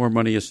debt, put more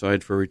money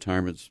aside for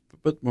retirement,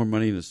 put more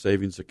money in a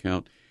savings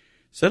account,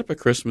 set up a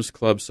Christmas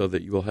club so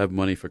that you will have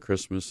money for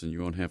Christmas and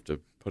you won't have to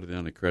put it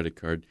on a credit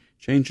card,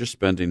 change your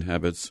spending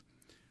habits,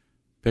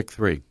 pick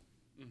 3.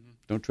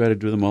 Don't try to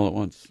do them all at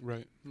once.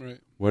 Right.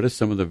 What are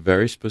some of the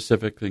very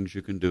specific things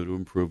you can do to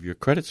improve your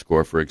credit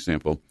score, for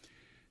example?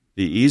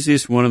 The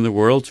easiest one in the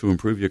world to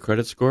improve your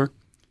credit score,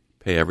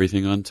 pay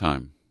everything on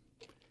time.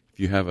 If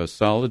you have a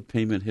solid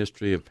payment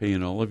history of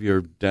paying all of your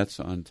debts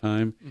on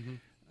time,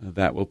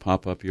 that will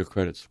pop up your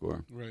credit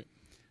score. Right.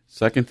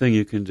 Second thing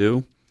you can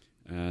do,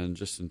 and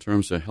just in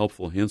terms of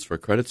helpful hints for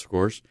credit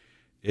scores,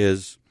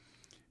 is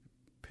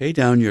pay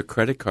down your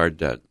credit card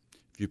debt.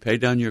 If you pay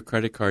down your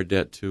credit card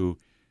debt to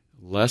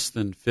less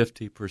than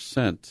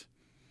 50%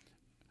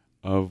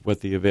 of what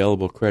the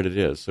available credit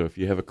is. So if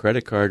you have a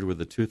credit card with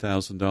a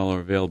 $2,000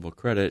 available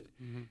credit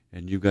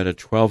and you've got a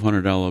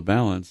 $1,200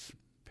 balance,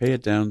 pay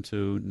it down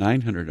to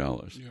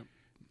 $900. Yep.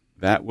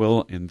 That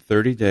will, in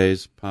 30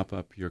 days, pop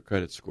up your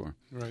credit score.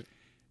 Right.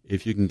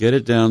 If you can get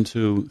it down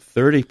to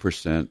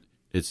 30%,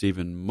 it's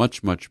even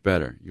much, much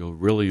better. You'll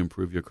really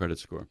improve your credit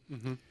score.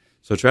 Mm-hmm.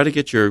 So try to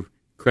get your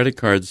credit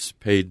cards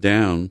paid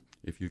down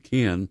if you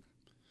can.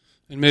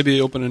 And maybe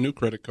open a new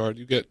credit card.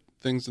 You get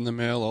things in the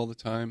mail all the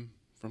time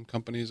from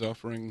companies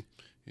offering,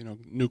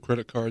 new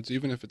credit cards.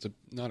 Even if it's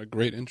not a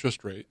great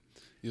interest rate,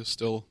 you'll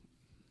still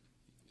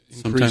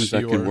increase Sometimes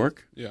that can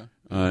work. Yeah.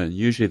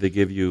 Usually they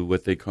give you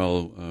what they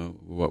call,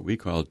 what we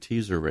call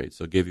teaser rates.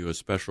 They'll give you a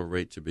special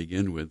rate to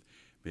begin with,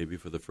 maybe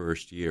for the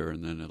first year,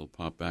 and then it'll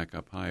pop back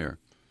up higher.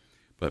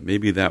 But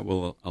maybe that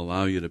will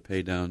allow you to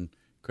pay down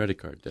credit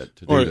card debt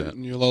to do that. Or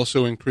you'll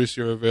also increase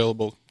your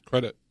available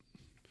credit.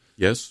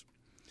 Yes,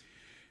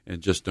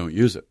 and just don't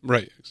use it.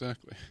 Right,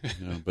 exactly.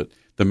 But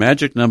the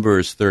magic number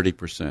is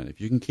 30%.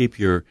 If you can keep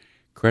your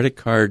credit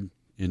card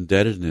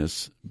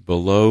indebtedness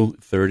below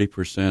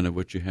 30% of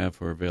what you have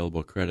for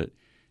available credit,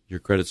 your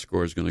credit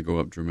score is going to go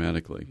up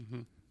dramatically.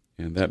 Mm-hmm.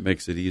 And that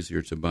makes it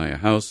easier to buy a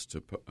house,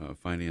 to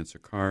finance a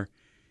car.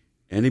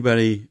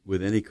 Anybody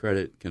with any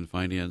credit can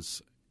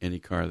finance any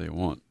car they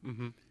want.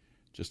 Mm-hmm.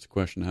 Just a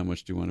question, how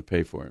much do you want to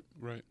pay for it?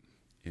 Right.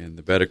 And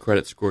the better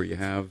credit score you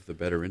have, the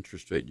better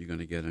interest rate you're going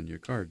to get on your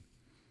card.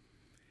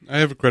 I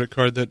have a credit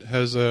card that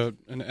has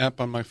an app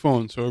on my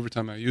phone, so every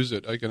time I use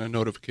it, I get a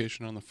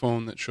notification on the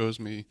phone that shows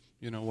me,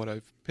 what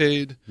I've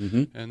paid,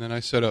 Mm-hmm. and then I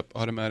set up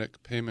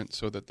automatic payments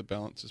so that the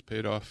balance is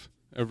paid off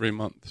every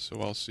month. So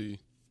I'll see,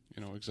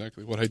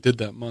 exactly what I did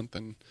that month,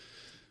 and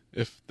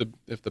if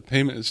the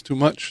payment is too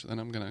much, then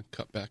I'm going to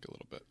cut back a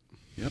little bit.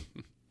 Yep,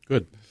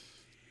 good.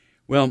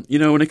 Well,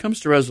 when it comes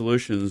to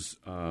resolutions,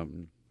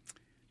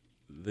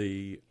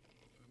 the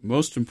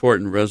most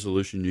important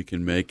resolution you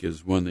can make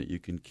is one that you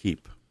can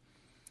keep.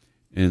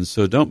 And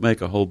so don't make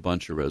a whole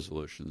bunch of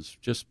resolutions.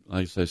 Just,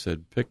 like I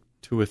said, pick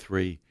 2 or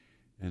 3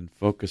 and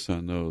focus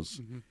on those.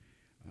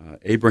 Mm-hmm.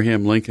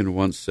 Abraham Lincoln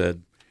once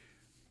said,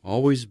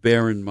 always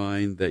bear in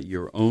mind that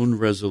your own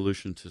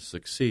resolution to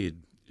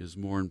succeed is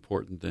more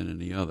important than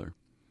any other.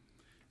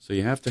 So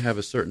you have to have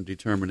a certain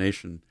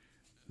determination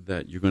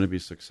that you're going to be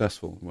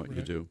successful in what you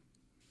Right. do.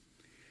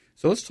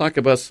 So let's talk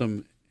about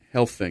some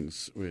health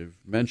things. We've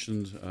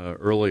mentioned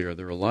earlier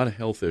there are a lot of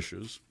health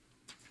issues.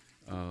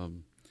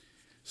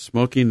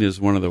 Smoking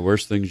is one of the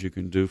worst things you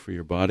can do for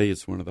your body.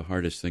 It's one of the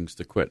hardest things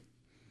to quit.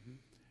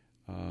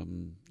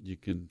 You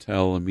can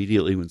tell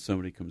immediately when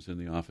somebody comes in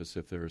the office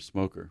if they're a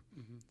smoker.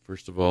 Mm-hmm.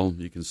 First of all,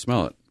 you can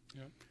smell it.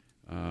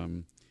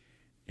 Yep.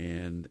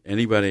 And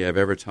anybody I've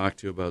ever talked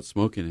to about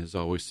smoking has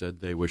always said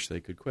they wish they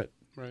could quit.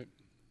 Right.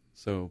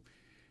 So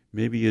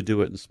maybe you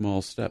do it in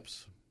small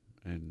steps.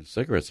 And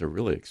cigarettes are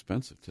really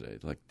expensive today,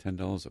 like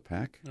 $10 a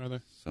pack, Are they?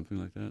 something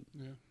like that.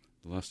 Yeah.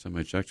 The last time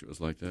I checked, it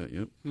was like that.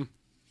 Yep. Hmm.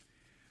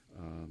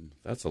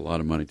 That's a lot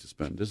of money to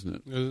spend, isn't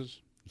it? It is.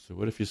 So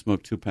what if you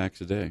smoke 2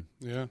 packs a day?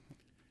 Yeah.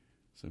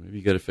 So maybe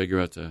you got to figure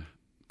out to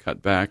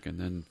cut back and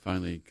then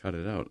finally cut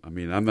it out. I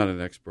mean, I'm not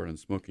an expert on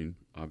smoking,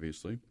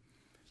 obviously,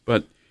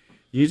 but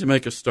you need to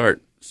make a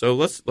start. So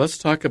let's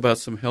talk about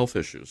some health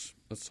issues.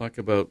 Let's talk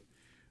about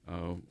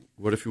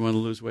what if you want to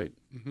lose weight?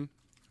 Mm-hmm.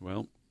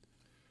 Well,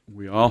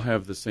 we all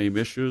have the same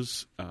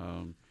issues.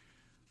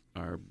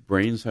 Our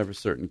brains have a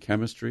certain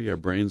chemistry. Our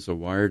brains are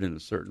wired in a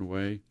certain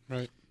way.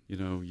 Right.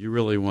 You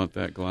really want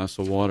that glass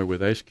of water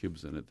with ice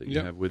cubes in it that you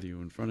Yep. have with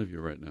you in front of you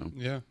right now.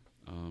 Yeah.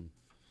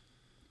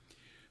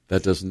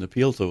 That doesn't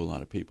appeal to a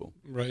lot of people.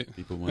 Right.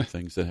 People want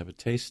things that have a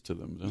taste to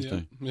them, don't Yeah.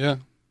 they? Yeah.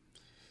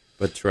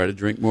 But try to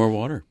drink more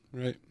water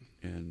Right.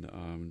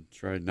 and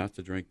try not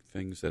to drink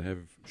things that have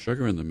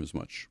sugar in them as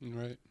much.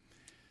 Right.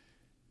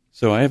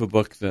 So I have a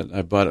book that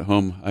I bought at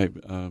home.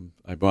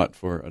 I bought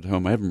for at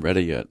home. I haven't read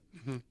it yet.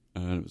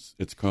 Mm-hmm.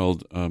 It's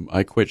called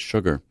I Quit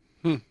Sugar.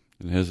 Hmm.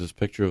 And it has this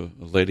picture of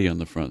a lady on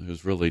the front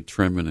who's really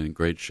trim and in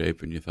great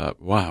shape. And you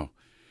thought, wow,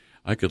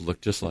 I could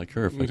look just like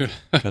her if I could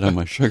cut out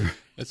my sugar.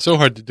 It's so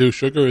hard to do.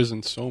 Sugar is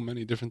in so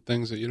many different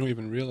things that you don't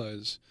even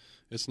realize.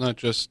 It's not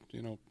just,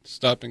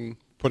 stopping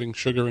putting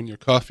sugar in your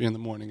coffee in the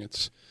morning.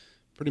 It's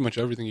pretty much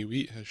everything you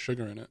eat has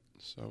sugar in it.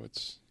 So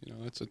it's,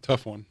 it's a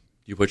tough one.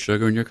 You put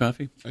sugar in your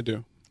coffee? I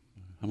do.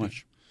 How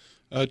much?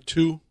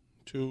 2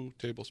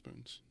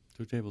 tablespoons.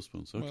 2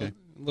 tablespoons. Okay. Well,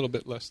 a little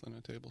bit less than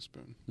a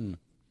tablespoon.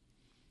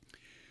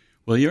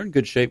 Well, you're in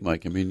good shape,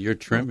 Mike. I mean, you're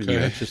trim and you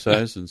Okay.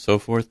 exercise and so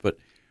forth. But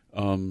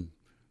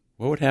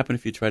what would happen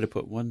if you tried to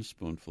put 1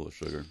 spoonful of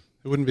sugar?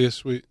 It wouldn't be as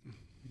sweet.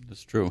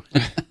 That's true.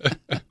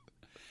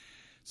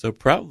 So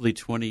probably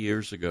 20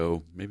 years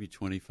ago, maybe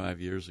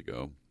 25 years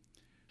ago,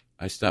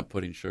 I stopped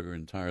putting sugar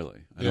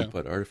entirely. I Yeah. don't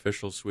put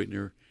artificial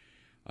sweetener.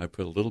 I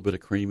put a little bit of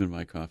cream in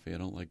my coffee. I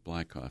don't like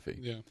black coffee.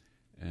 Yeah.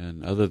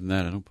 And other than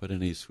that, I don't put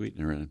any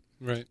sweetener in it.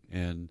 Right.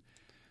 And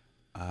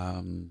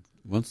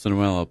once in a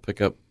while, I'll pick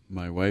up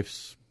my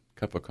wife's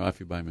cup of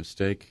coffee by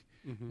mistake,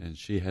 Mm-hmm. and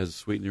she has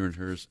sweetener in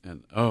hers,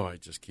 and, oh, I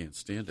just can't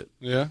stand it.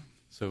 Yeah.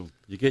 So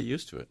you get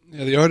used to it.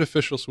 Yeah, the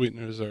artificial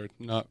sweeteners are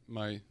not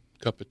my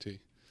cup of tea.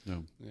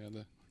 No.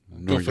 Yeah,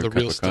 Nor go for your the cup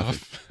real of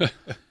coffee. stuff.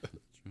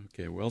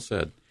 Okay, well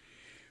said.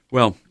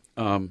 Well,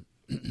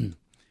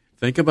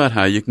 think about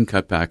how you can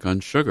cut back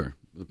on sugar.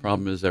 The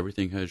problem is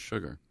everything has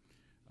sugar.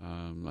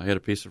 I had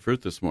a piece of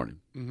fruit this morning.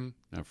 Mm-hmm.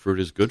 Now, fruit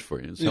is good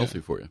for you. It's healthy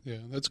for you. Yeah,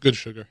 that's good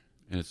sugar.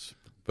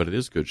 But it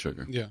is good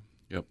sugar. Yeah.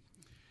 Yep.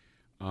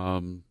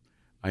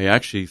 I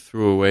actually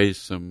threw away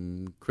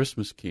some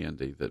Christmas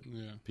candy that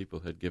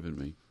people had given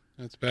me.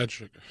 That's bad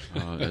sugar.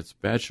 It's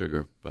bad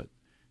sugar, but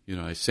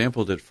I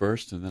sampled it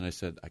first, and then I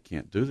said, I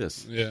can't do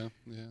this. Yeah.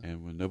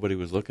 And when nobody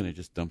was looking, I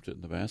just dumped it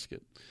in the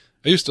basket.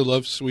 I used to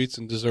love sweets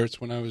and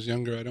desserts when I was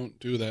younger. I don't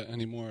do that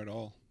anymore at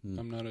all.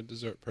 I'm not a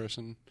dessert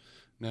person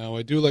now.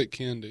 I do like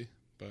candy,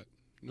 but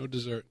no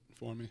dessert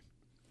for me.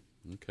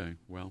 Okay,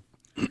 well,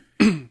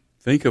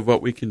 think of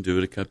what we can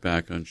do to cut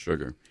back on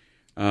sugar.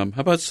 How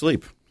about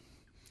sleep?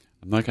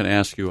 I'm not going to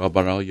ask you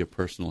about all your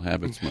personal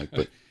habits, Mike,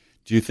 but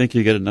do you think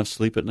you get enough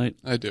sleep at night?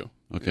 I do.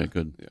 Okay,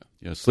 good.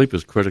 Yeah, sleep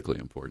is critically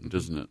important,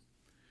 isn't it?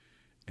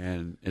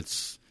 And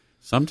it's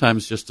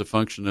sometimes just a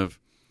function of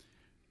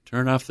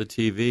turn off the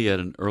TV at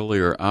an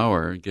earlier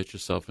hour and get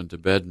yourself into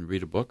bed and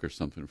read a book or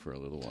something for a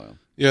little while.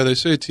 Yeah, they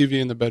say TV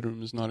in the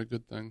bedroom is not a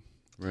good thing.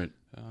 Right.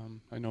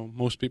 I know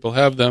most people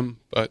have them,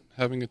 but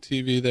having a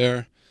TV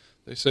there,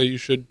 they say you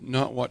should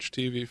not watch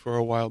TV for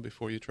a while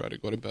before you try to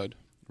go to bed.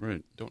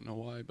 Right. Don't know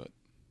why, but...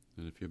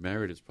 And if you're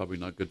married, it's probably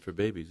not good for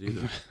babies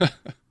either. I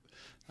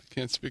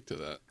can't speak to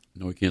that.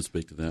 No, we can't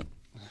speak to that.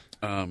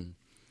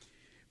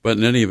 But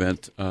in any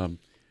event,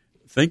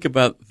 think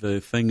about the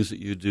things that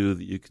you do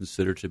that you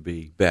consider to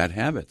be bad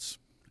habits,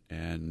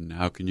 and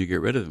how can you get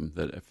rid of them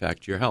that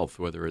affect your health,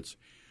 whether it's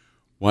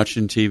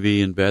watching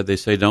TV in bed. They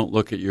say don't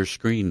look at your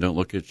screen, don't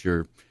look at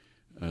your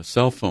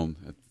cell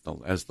phone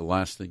as the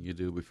last thing you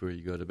do before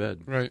you go to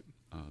bed. Right.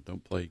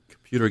 Don't play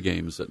computer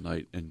games at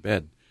night in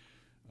bed.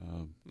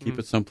 Keep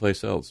it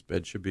someplace else.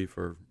 Bed should be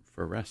for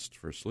rest,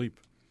 for sleep.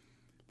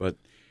 But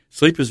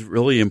sleep is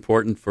really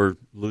important for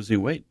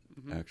losing weight,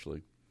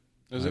 actually.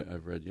 Is it?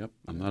 I've read,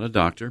 I'm not a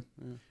doctor,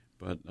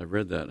 but I've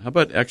read that. How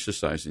about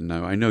exercising?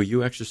 Now, I know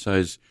you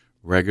exercise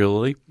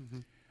regularly. Mm-hmm.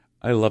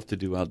 I love to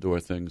do outdoor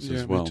things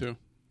as well. Me too.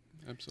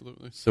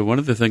 Absolutely. So one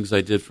of the things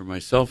I did for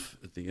myself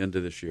at the end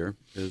of this year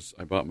is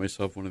I bought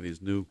myself one of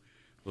these new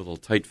little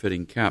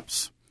tight-fitting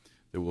caps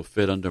that will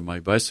fit under my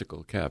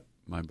bicycle cap,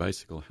 my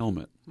bicycle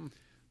helmet.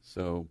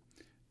 So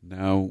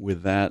now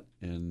with that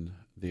and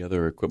the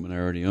other equipment I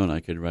already own,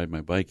 I can ride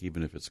my bike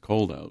even if it's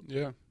cold out.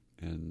 Yeah.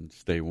 And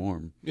stay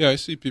warm. Yeah, I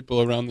see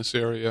people around this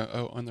area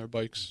out on their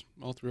bikes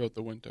all throughout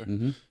the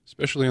winter,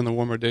 especially on the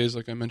warmer days.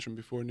 Like I mentioned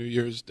before, New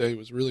Year's Day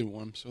was really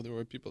warm, so there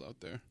were people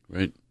out there.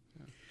 Right.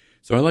 Yeah.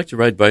 So I like to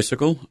ride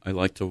bicycle. I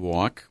like to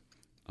walk.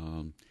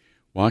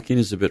 Walking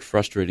is a bit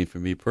frustrating for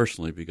me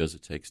personally because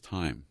it takes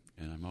time,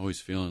 and I'm always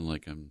feeling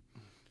like I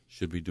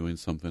should be doing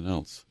something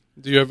else.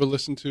 Do you ever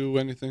listen to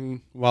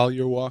anything while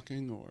you're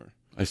walking, or?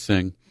 I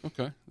sing.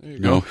 Okay, there you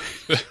go.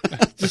 No,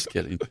 just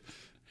kidding.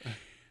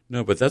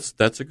 No, but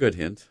that's a good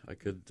hint. I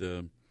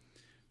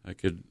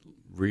could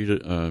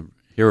read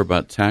hear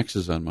about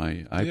taxes on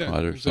my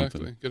iPod or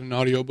something. Get an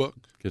audiobook.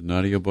 Get an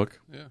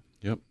audiobook. Yeah.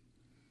 Yep.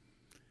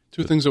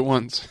 Two things at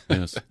once.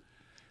 Yes.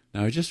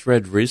 Now I just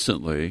read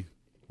recently.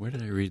 Where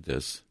did I read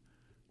this?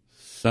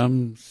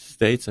 Some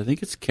states, I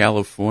think it's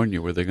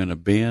California, where they're going to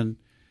ban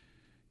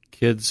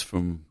kids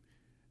from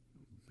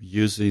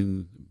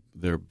using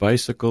their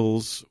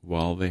bicycles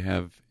while they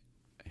have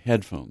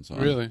headphones on.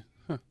 Really?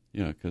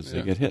 Yeah, because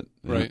they get hit.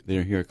 They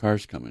don't hear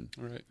cars coming.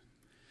 Right.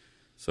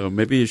 So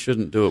maybe you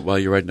shouldn't do it while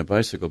you're riding a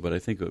bicycle, but I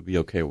think it would be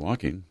okay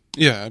walking.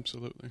 Yeah,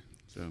 absolutely.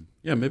 So,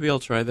 yeah, maybe I'll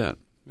try that.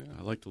 Yeah.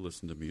 I like to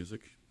listen to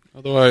music.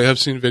 Although I have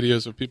seen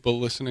videos of people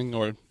listening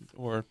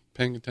or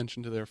paying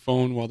attention to their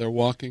phone while they're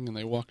walking, and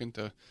they walk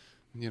into,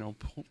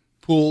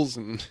 pools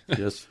and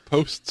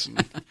posts.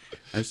 And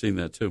I've seen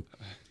that too.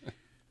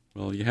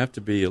 Well, you have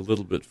to be a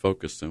little bit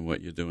focused on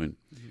what you're doing.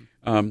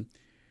 Mm-hmm.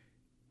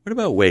 What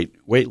about weight?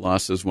 Weight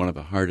loss is one of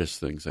the hardest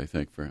things, I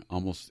think, for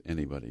almost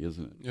anybody,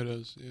 isn't it? It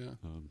is, yeah.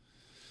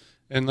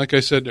 And like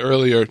I said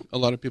earlier, a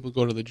lot of people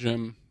go to the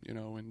gym,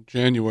 in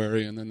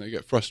January, and then they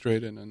get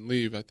frustrated and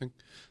leave. I think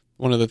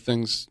one of the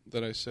things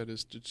that I said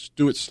is to just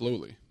do it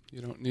slowly.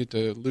 You don't need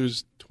to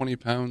lose 20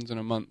 pounds in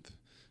a month.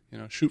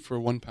 Shoot for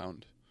 1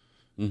 pound,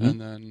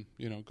 and then,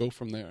 go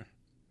from there.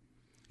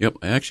 Yep,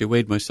 I actually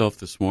weighed myself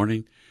this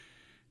morning,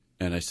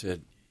 and I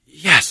said,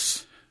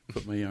 yes!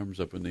 Put my arms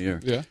up in the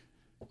air. Yeah.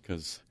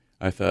 Because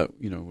I thought,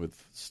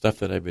 with stuff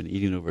that I've been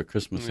eating over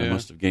Christmas, I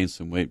must have gained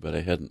some weight, but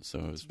I hadn't. So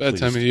I was bad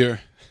pleased. Time of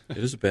year. It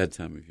is a bad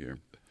time of year.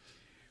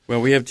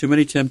 Well, we have too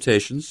many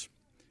temptations.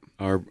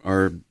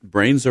 Our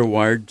brains are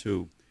wired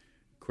to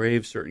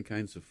crave certain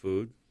kinds of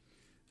food.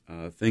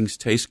 Things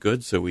taste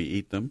good, so we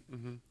eat them.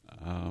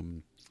 Mm-hmm.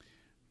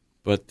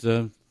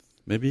 But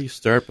maybe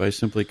start by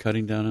simply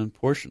cutting down on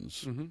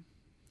portions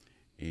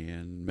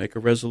and make a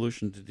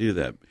resolution to do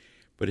that.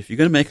 But if you're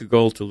going to make a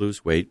goal to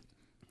lose weight,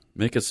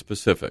 make it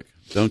specific.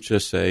 Don't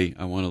just say,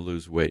 I want to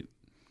lose weight.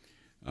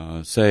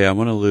 Say, I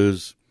want to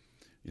lose,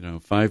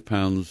 5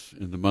 pounds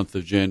in the month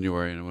of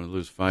January, and I want to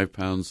lose 5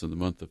 pounds in the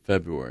month of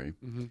February.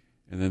 Mm-hmm.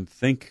 And then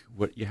think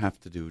what you have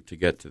to do to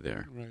get to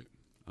there. Right.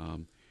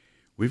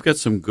 We've got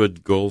some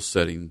good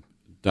goal-setting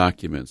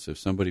documents. If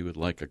somebody would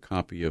like a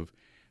copy of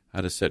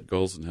how to set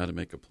goals and how to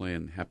make a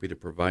plan, happy to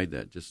provide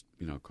that. Just,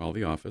 call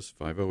the office,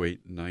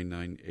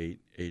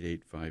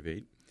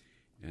 508-998-8858,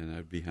 and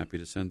I'd be happy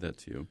to send that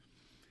to you.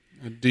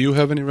 Do you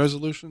have any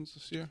resolutions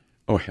this year?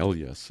 Oh, hell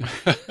yes.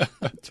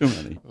 Too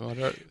many.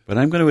 Well, But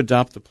I'm going to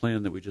adopt the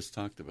plan that we just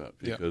talked about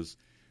Yeah. because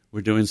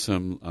we're doing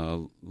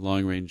some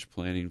long-range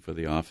planning for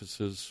the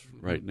offices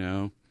right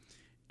now,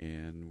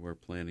 and we're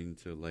planning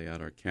to lay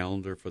out our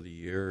calendar for the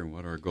year and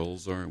what our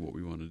goals are and what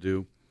we want to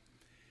do.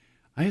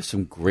 I have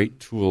some great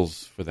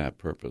tools for that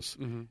purpose.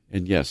 Mm-hmm.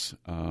 And yes,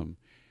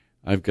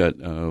 I've got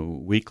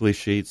weekly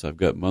sheets, I've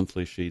got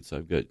monthly sheets,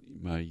 I've got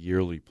my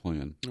yearly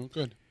plan. Oh,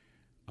 good.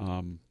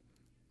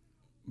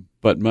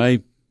 But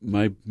my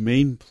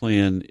main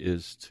plan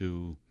is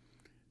to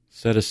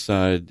set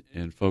aside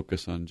and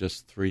focus on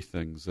just 3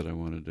 things that I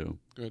want to do.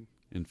 Good.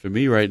 And for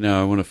me right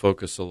now, I want to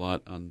focus a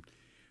lot on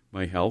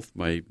my health.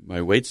 My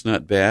weight's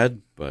not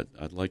bad, but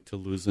I'd like to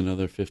lose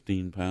another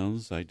 15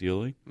 pounds,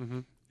 ideally. Mm-hmm.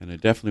 And I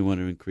definitely want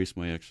to increase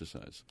my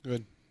exercise.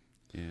 Good.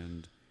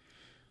 And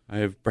I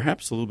have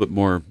perhaps a little bit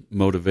more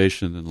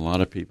motivation than a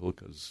lot of people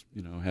because,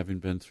 having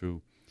been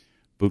through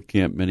boot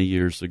camp many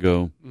years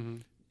ago, Mm-hmm.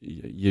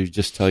 you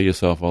just tell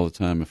yourself all the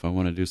time, if I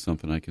want to do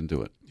something, I can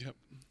do it. Yep.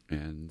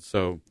 And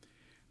so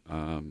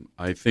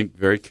I think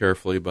very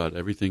carefully about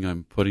everything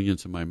I'm putting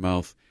into my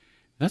mouth.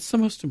 That's the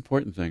most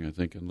important thing, I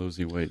think, in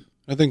losing weight.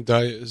 I think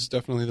diet is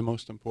definitely the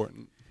most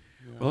important.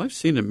 Yeah. Well, I've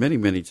seen it many,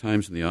 many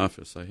times in the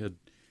office. I had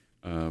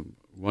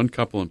one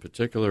couple in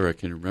particular, I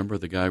can remember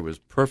the guy was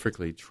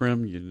perfectly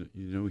trim. He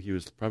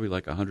was probably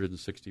like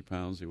 160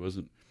 pounds. He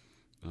wasn't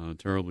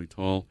terribly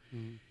tall.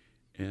 Mm-hmm.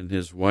 And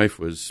his wife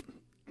was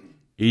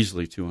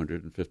easily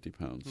 250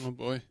 pounds. Oh,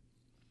 boy.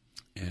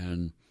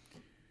 And,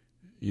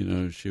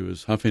 she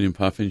was huffing and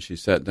puffing. She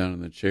sat down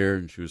in the chair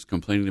and she was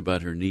complaining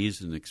about her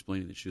knees and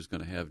explaining that she was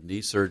going to have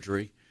knee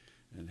surgery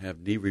and have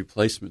knee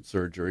replacement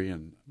surgery.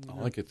 And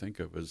all I could think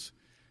of was,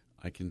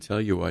 I can tell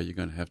you why you're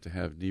going to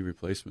have knee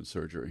replacement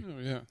surgery. Oh,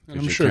 yeah. And 'Cause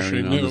I'm you're sure she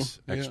carrying on knew. this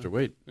extra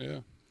weight.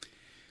 Yeah.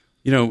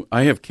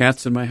 I have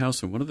cats in my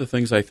house, and one of the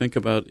things I think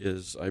about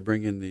is I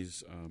bring in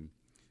these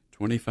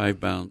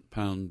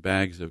 25-pound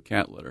bags of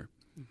cat litter.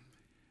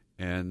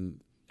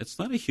 And it's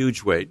not a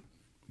huge weight,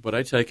 but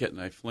I take it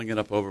and I fling it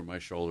up over my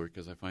shoulder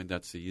because I find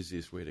that's the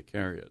easiest way to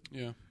carry it.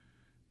 Yeah.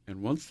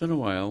 And once in a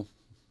while,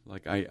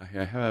 like I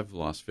have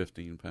lost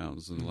 15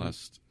 pounds in the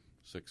last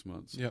 6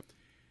 months. Yep.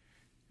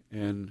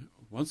 And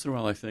once in a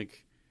while I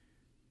think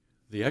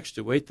the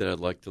extra weight that I'd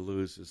like to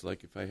lose is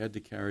like if I had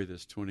to carry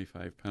this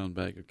 25-pound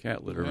bag of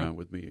cat litter around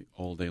with me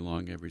all day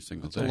long every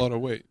single day. That's a lot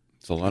of weight.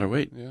 It's a lot of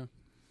weight. Yeah.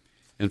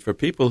 And for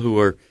people who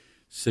are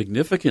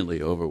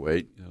significantly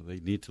overweight,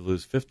 they need to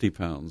lose 50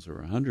 pounds or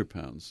 100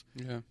 pounds.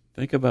 Yeah.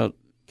 Think about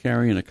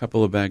carrying a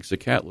couple of bags of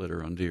cat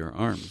litter under your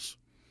arms.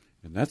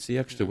 And that's the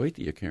extra weight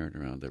that you're carrying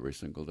around every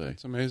single day.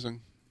 It's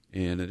amazing.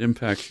 And it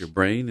impacts your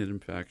brain, it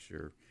impacts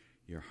your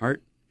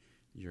heart,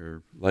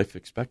 your life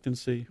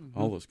expectancy,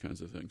 all those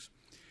kinds of things.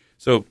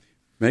 So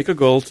make a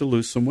goal to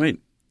lose some weight.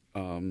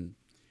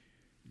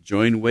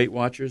 Join Weight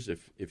Watchers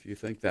if you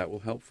think that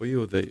will help for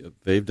you.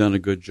 They've done a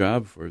good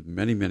job for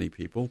many, many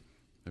people.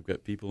 I've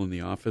got people in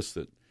the office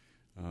that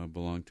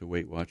belong to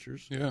Weight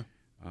Watchers. Yeah.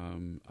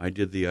 I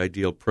did the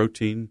Ideal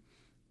Protein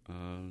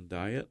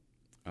diet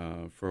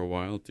for a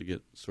while to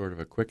get sort of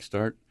a quick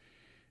start.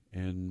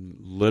 And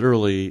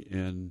literally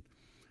in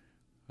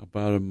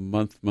about a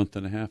month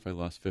and a half, I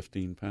lost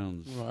 15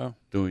 pounds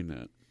doing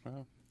that.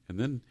 Wow. And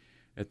then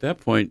at that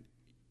point,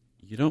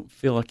 you don't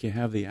feel like you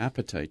have the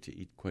appetite to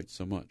eat quite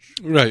so much.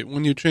 Right.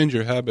 When you change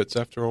your habits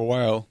after a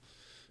while,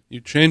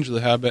 you change the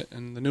habit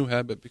and the new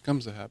habit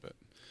becomes a habit.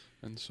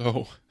 And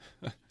so,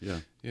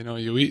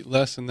 you eat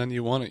less and then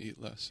you want to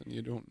eat less and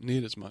you don't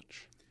need as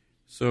much.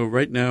 So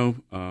right now,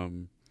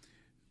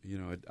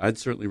 I'd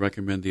certainly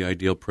recommend the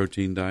Ideal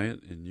Protein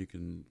diet, and you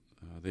can.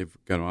 They've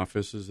got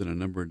offices in a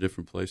number of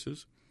different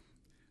places.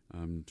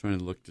 I'm trying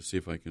to look to see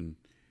if I can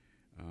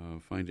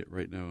find it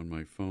right now on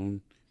my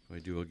phone. If I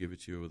do, I'll give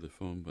it to you over the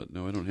phone. But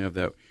no, I don't have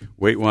that.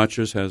 Weight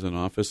Watchers has an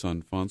office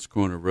on Fonts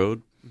Corner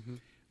Road,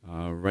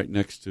 right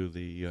next to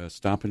the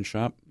Stop and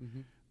Shop.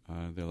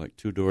 They're like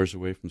 2 doors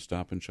away from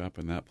Stop and Shop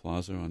in that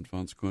plaza on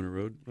Fonts Corner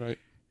Road. Right.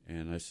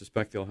 And I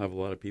suspect they'll have a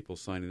lot of people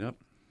signing up.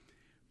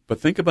 But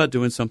think about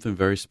doing something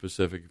very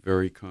specific,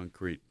 very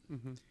concrete.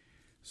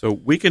 So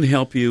we can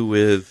help you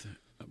with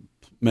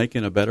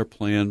making a better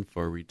plan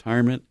for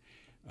retirement.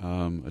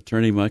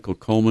 Attorney Michael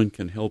Coleman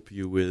can help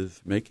you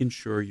with making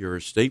sure your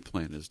estate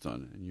plan is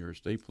done and your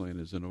estate plan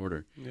is in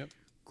order. Yep.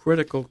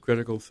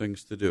 Critical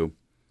things to do.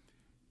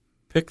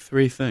 Pick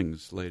 3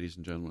 things, ladies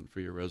and gentlemen, for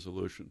your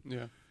resolution.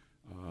 Yeah.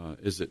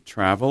 Is it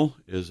travel?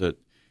 Is it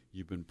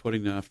you've been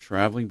putting off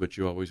traveling, but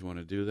you always want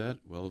to do that?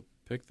 Well,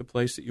 pick the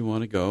place that you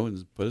want to go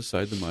and put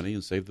aside the money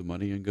and save the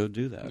money and go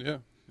do that. Yeah.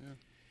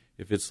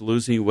 If it's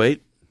losing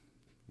weight,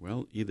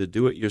 well, either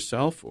do it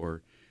yourself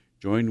or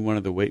join one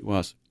of the weight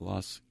loss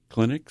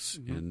clinics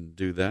and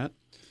do that.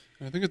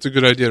 I think it's a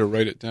good idea to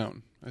write it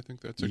down. I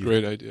think that's a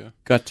great idea.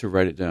 Got to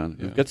write it down.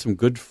 Yeah. We've got some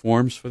good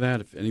forms for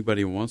that. If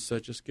anybody wants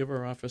that, just give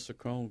our office a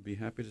call. We'll be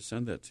happy to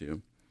send that to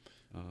you.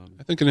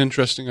 I think an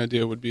interesting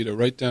idea would be to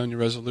write down your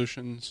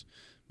resolutions,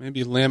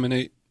 maybe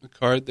laminate a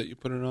card that you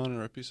put it on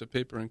or a piece of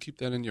paper and keep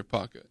that in your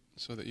pocket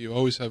so that you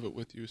always have it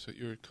with you so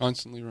you're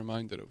constantly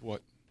reminded of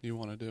what you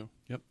want to do.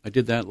 Yep, I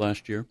did that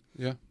last year.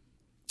 Yeah.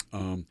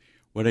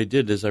 What I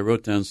did is I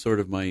wrote down sort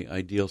of my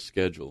ideal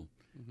schedule.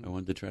 I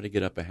wanted to try to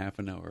get up a half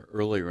an hour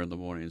earlier in the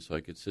morning so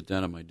I could sit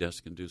down at my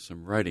desk and do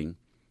some writing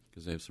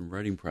because I have some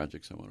writing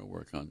projects I want to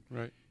work on.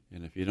 Right.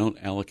 And if you don't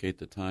allocate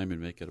the time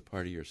and make it a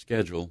part of your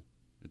schedule,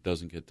 it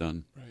doesn't get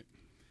done. Right.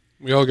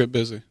 We all get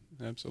busy.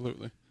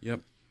 Absolutely.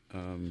 Yep.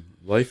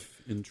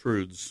 Life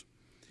intrudes.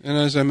 And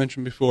as I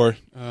mentioned before,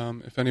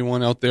 if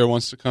anyone out there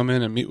wants to come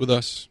in and meet with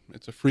us,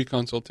 it's a free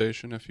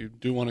consultation. If you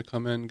do want to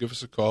come in, give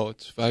us a call.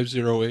 It's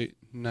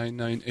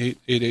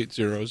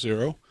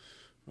 508-998-8800.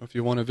 Or if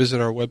you want to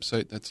visit our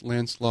website, that's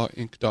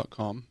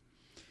landslawinc.com.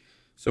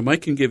 So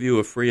Mike can give you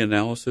a free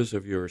analysis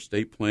of your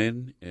estate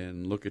plan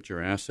and look at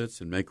your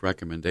assets and make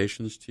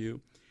recommendations to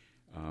you.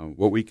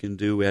 What we can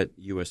do at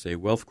USA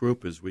Wealth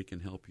Group is we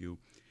can help you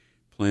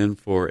plan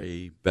for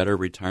a better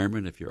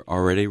retirement if you're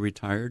already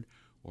retired,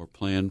 or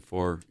plan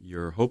for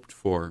your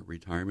hoped-for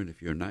retirement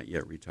if you're not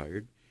yet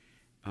retired.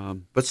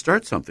 But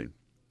start something.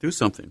 Do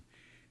something.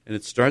 And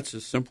it starts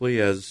as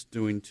simply as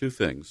doing two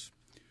things.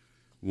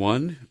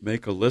 One,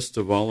 make a list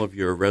of all of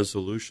your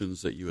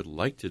resolutions that you would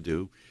like to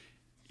do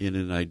in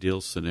an ideal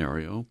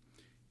scenario.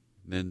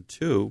 And then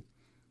two,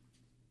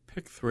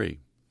 pick three.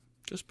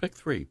 Just pick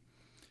three.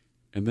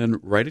 And then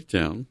write it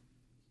down.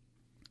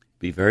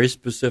 Be very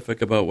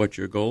specific about what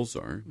your goals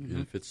are. Mm-hmm.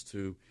 And if it's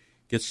to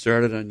get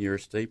started on your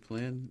estate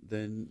plan,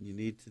 then you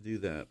need to do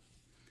that.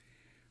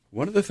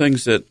 One of the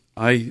things that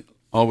I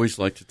always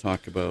like to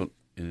talk about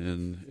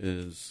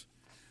is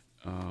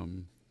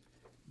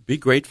be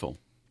grateful.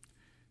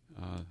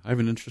 I have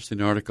an interesting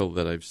article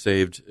that I've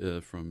saved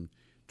from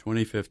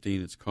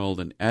 2015. It's called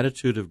An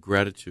Attitude of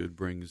Gratitude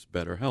Brings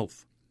Better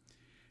Health.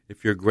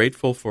 If you're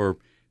grateful for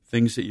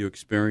things that you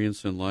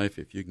experience in life,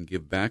 if you can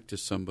give back to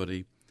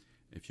somebody,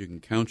 if you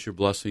can count your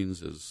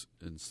blessings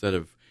instead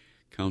of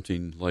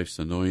counting life's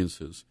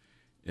annoyances,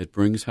 it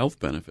brings health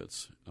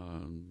benefits.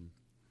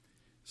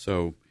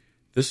 So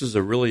this is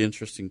a really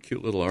interesting,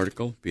 cute little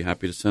article. Be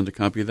happy to send a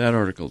copy of that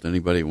article to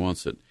anybody who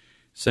wants it.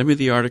 Send me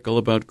the article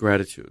about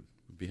gratitude.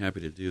 I'd be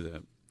happy to do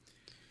that.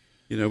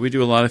 You know, we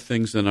do a lot of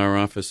things in our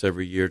office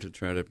every year to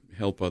try to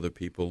help other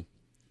people,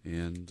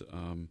 and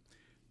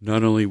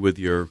not only with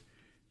your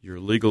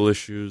legal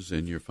issues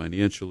and your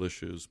financial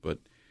issues, but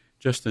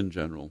just in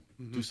general.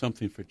 Mm-hmm. Do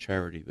something for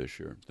charity this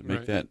year to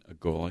make that a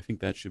goal. I think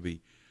that should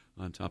be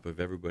on top of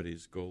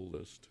everybody's goal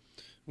list.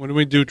 When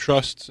we do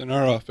trusts in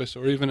our office,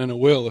 or even in a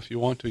will, if you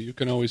want to, you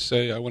can always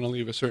say, I want to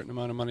leave a certain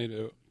amount of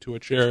money to a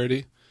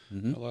charity.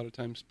 Mm-hmm. A lot of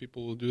times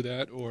people will do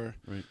that, or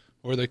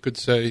they could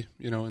say,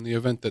 you know, in the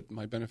event that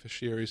my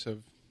beneficiaries have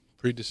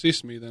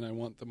predeceased me, then I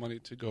want the money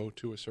to go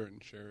to a certain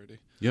charity.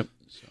 Yep.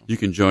 So. You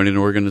can join an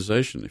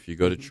organization. If you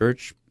go to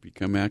church,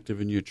 become active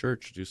in your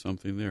church, do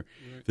something there.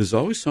 Right. There's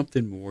always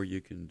something more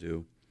you can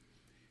do.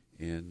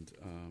 And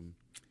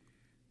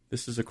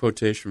this is a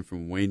quotation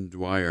from Wayne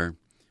Dyer.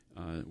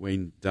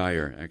 Wayne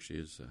Dyer, actually,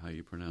 is how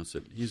you pronounce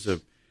it. He's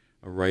a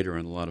writer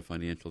on a lot of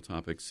financial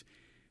topics.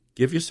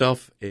 Give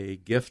yourself a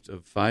gift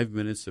of 5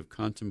 minutes of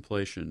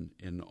contemplation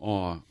in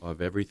awe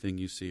of everything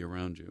you see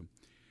around you.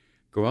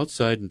 Go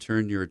outside and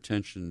turn your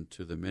attention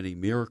to the many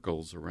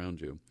miracles around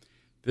you.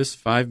 This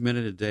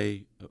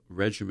 5-minute-a-day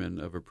regimen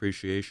of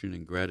appreciation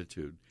and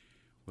gratitude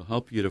will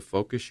help you to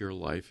focus your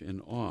life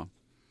in awe.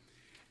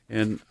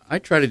 And I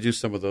try to do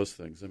some of those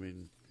things. I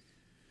mean,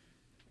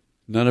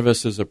 none of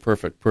us is a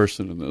perfect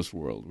person in this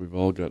world. We've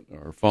all got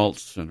our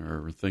faults and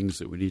our things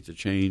that we need to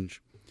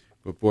change.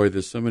 But, boy,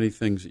 there's so many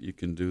things that you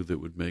can do that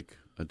would make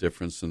a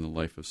difference in the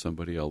life of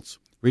somebody else.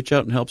 Reach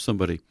out and help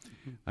somebody.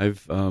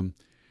 Mm-hmm.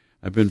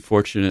 I've been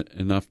fortunate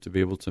enough to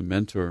be able to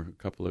mentor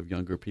a couple of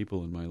younger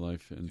people in my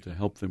life and to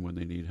help them when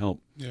they need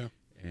help. Yeah.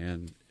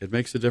 And it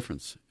makes a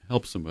difference.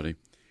 Help somebody. I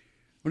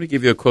want to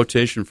give you a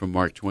quotation from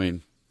Mark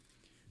Twain.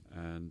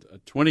 And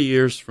 20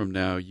 years from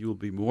now, you will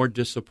be more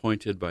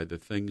disappointed by the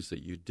things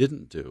that you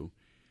didn't do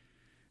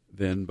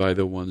than by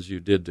the ones you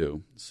did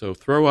do. So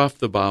throw off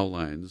the bow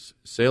lines,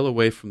 sail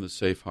away from the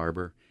safe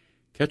harbor,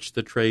 catch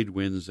the trade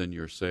winds in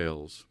your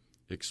sails,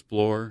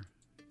 explore,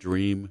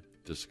 dream,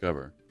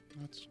 discover.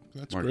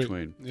 That's Mark great.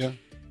 Twain. Yeah.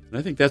 And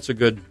I think that's a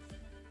good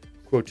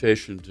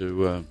quotation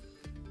to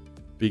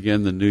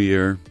begin the new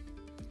year.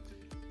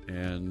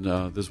 And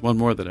there's one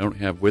more that I don't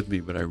have with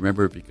me, but I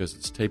remember it because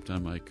it's taped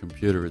on my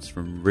computer. It's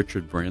from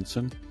Richard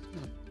Branson,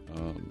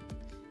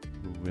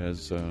 who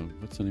has,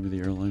 what's the name of the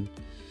airline?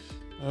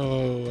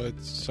 Oh,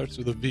 it starts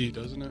with a V,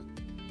 doesn't it?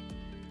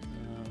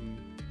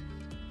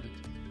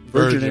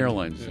 Virgin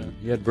Airlines. Yeah.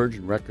 He had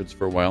Virgin Records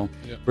for a while.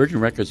 Yeah.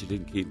 Virgin Records he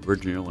didn't keep.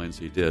 Virgin Airlines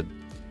he did.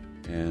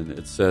 And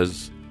it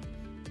says,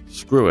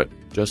 screw it,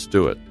 just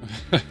do it.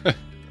 I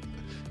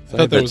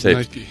thought that was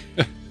Nike.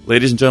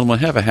 Ladies and gentlemen,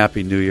 have a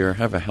happy new year.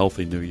 Have a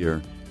healthy new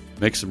year.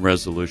 Make some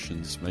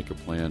resolutions. Make a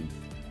plan.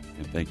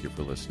 And thank you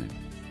for listening.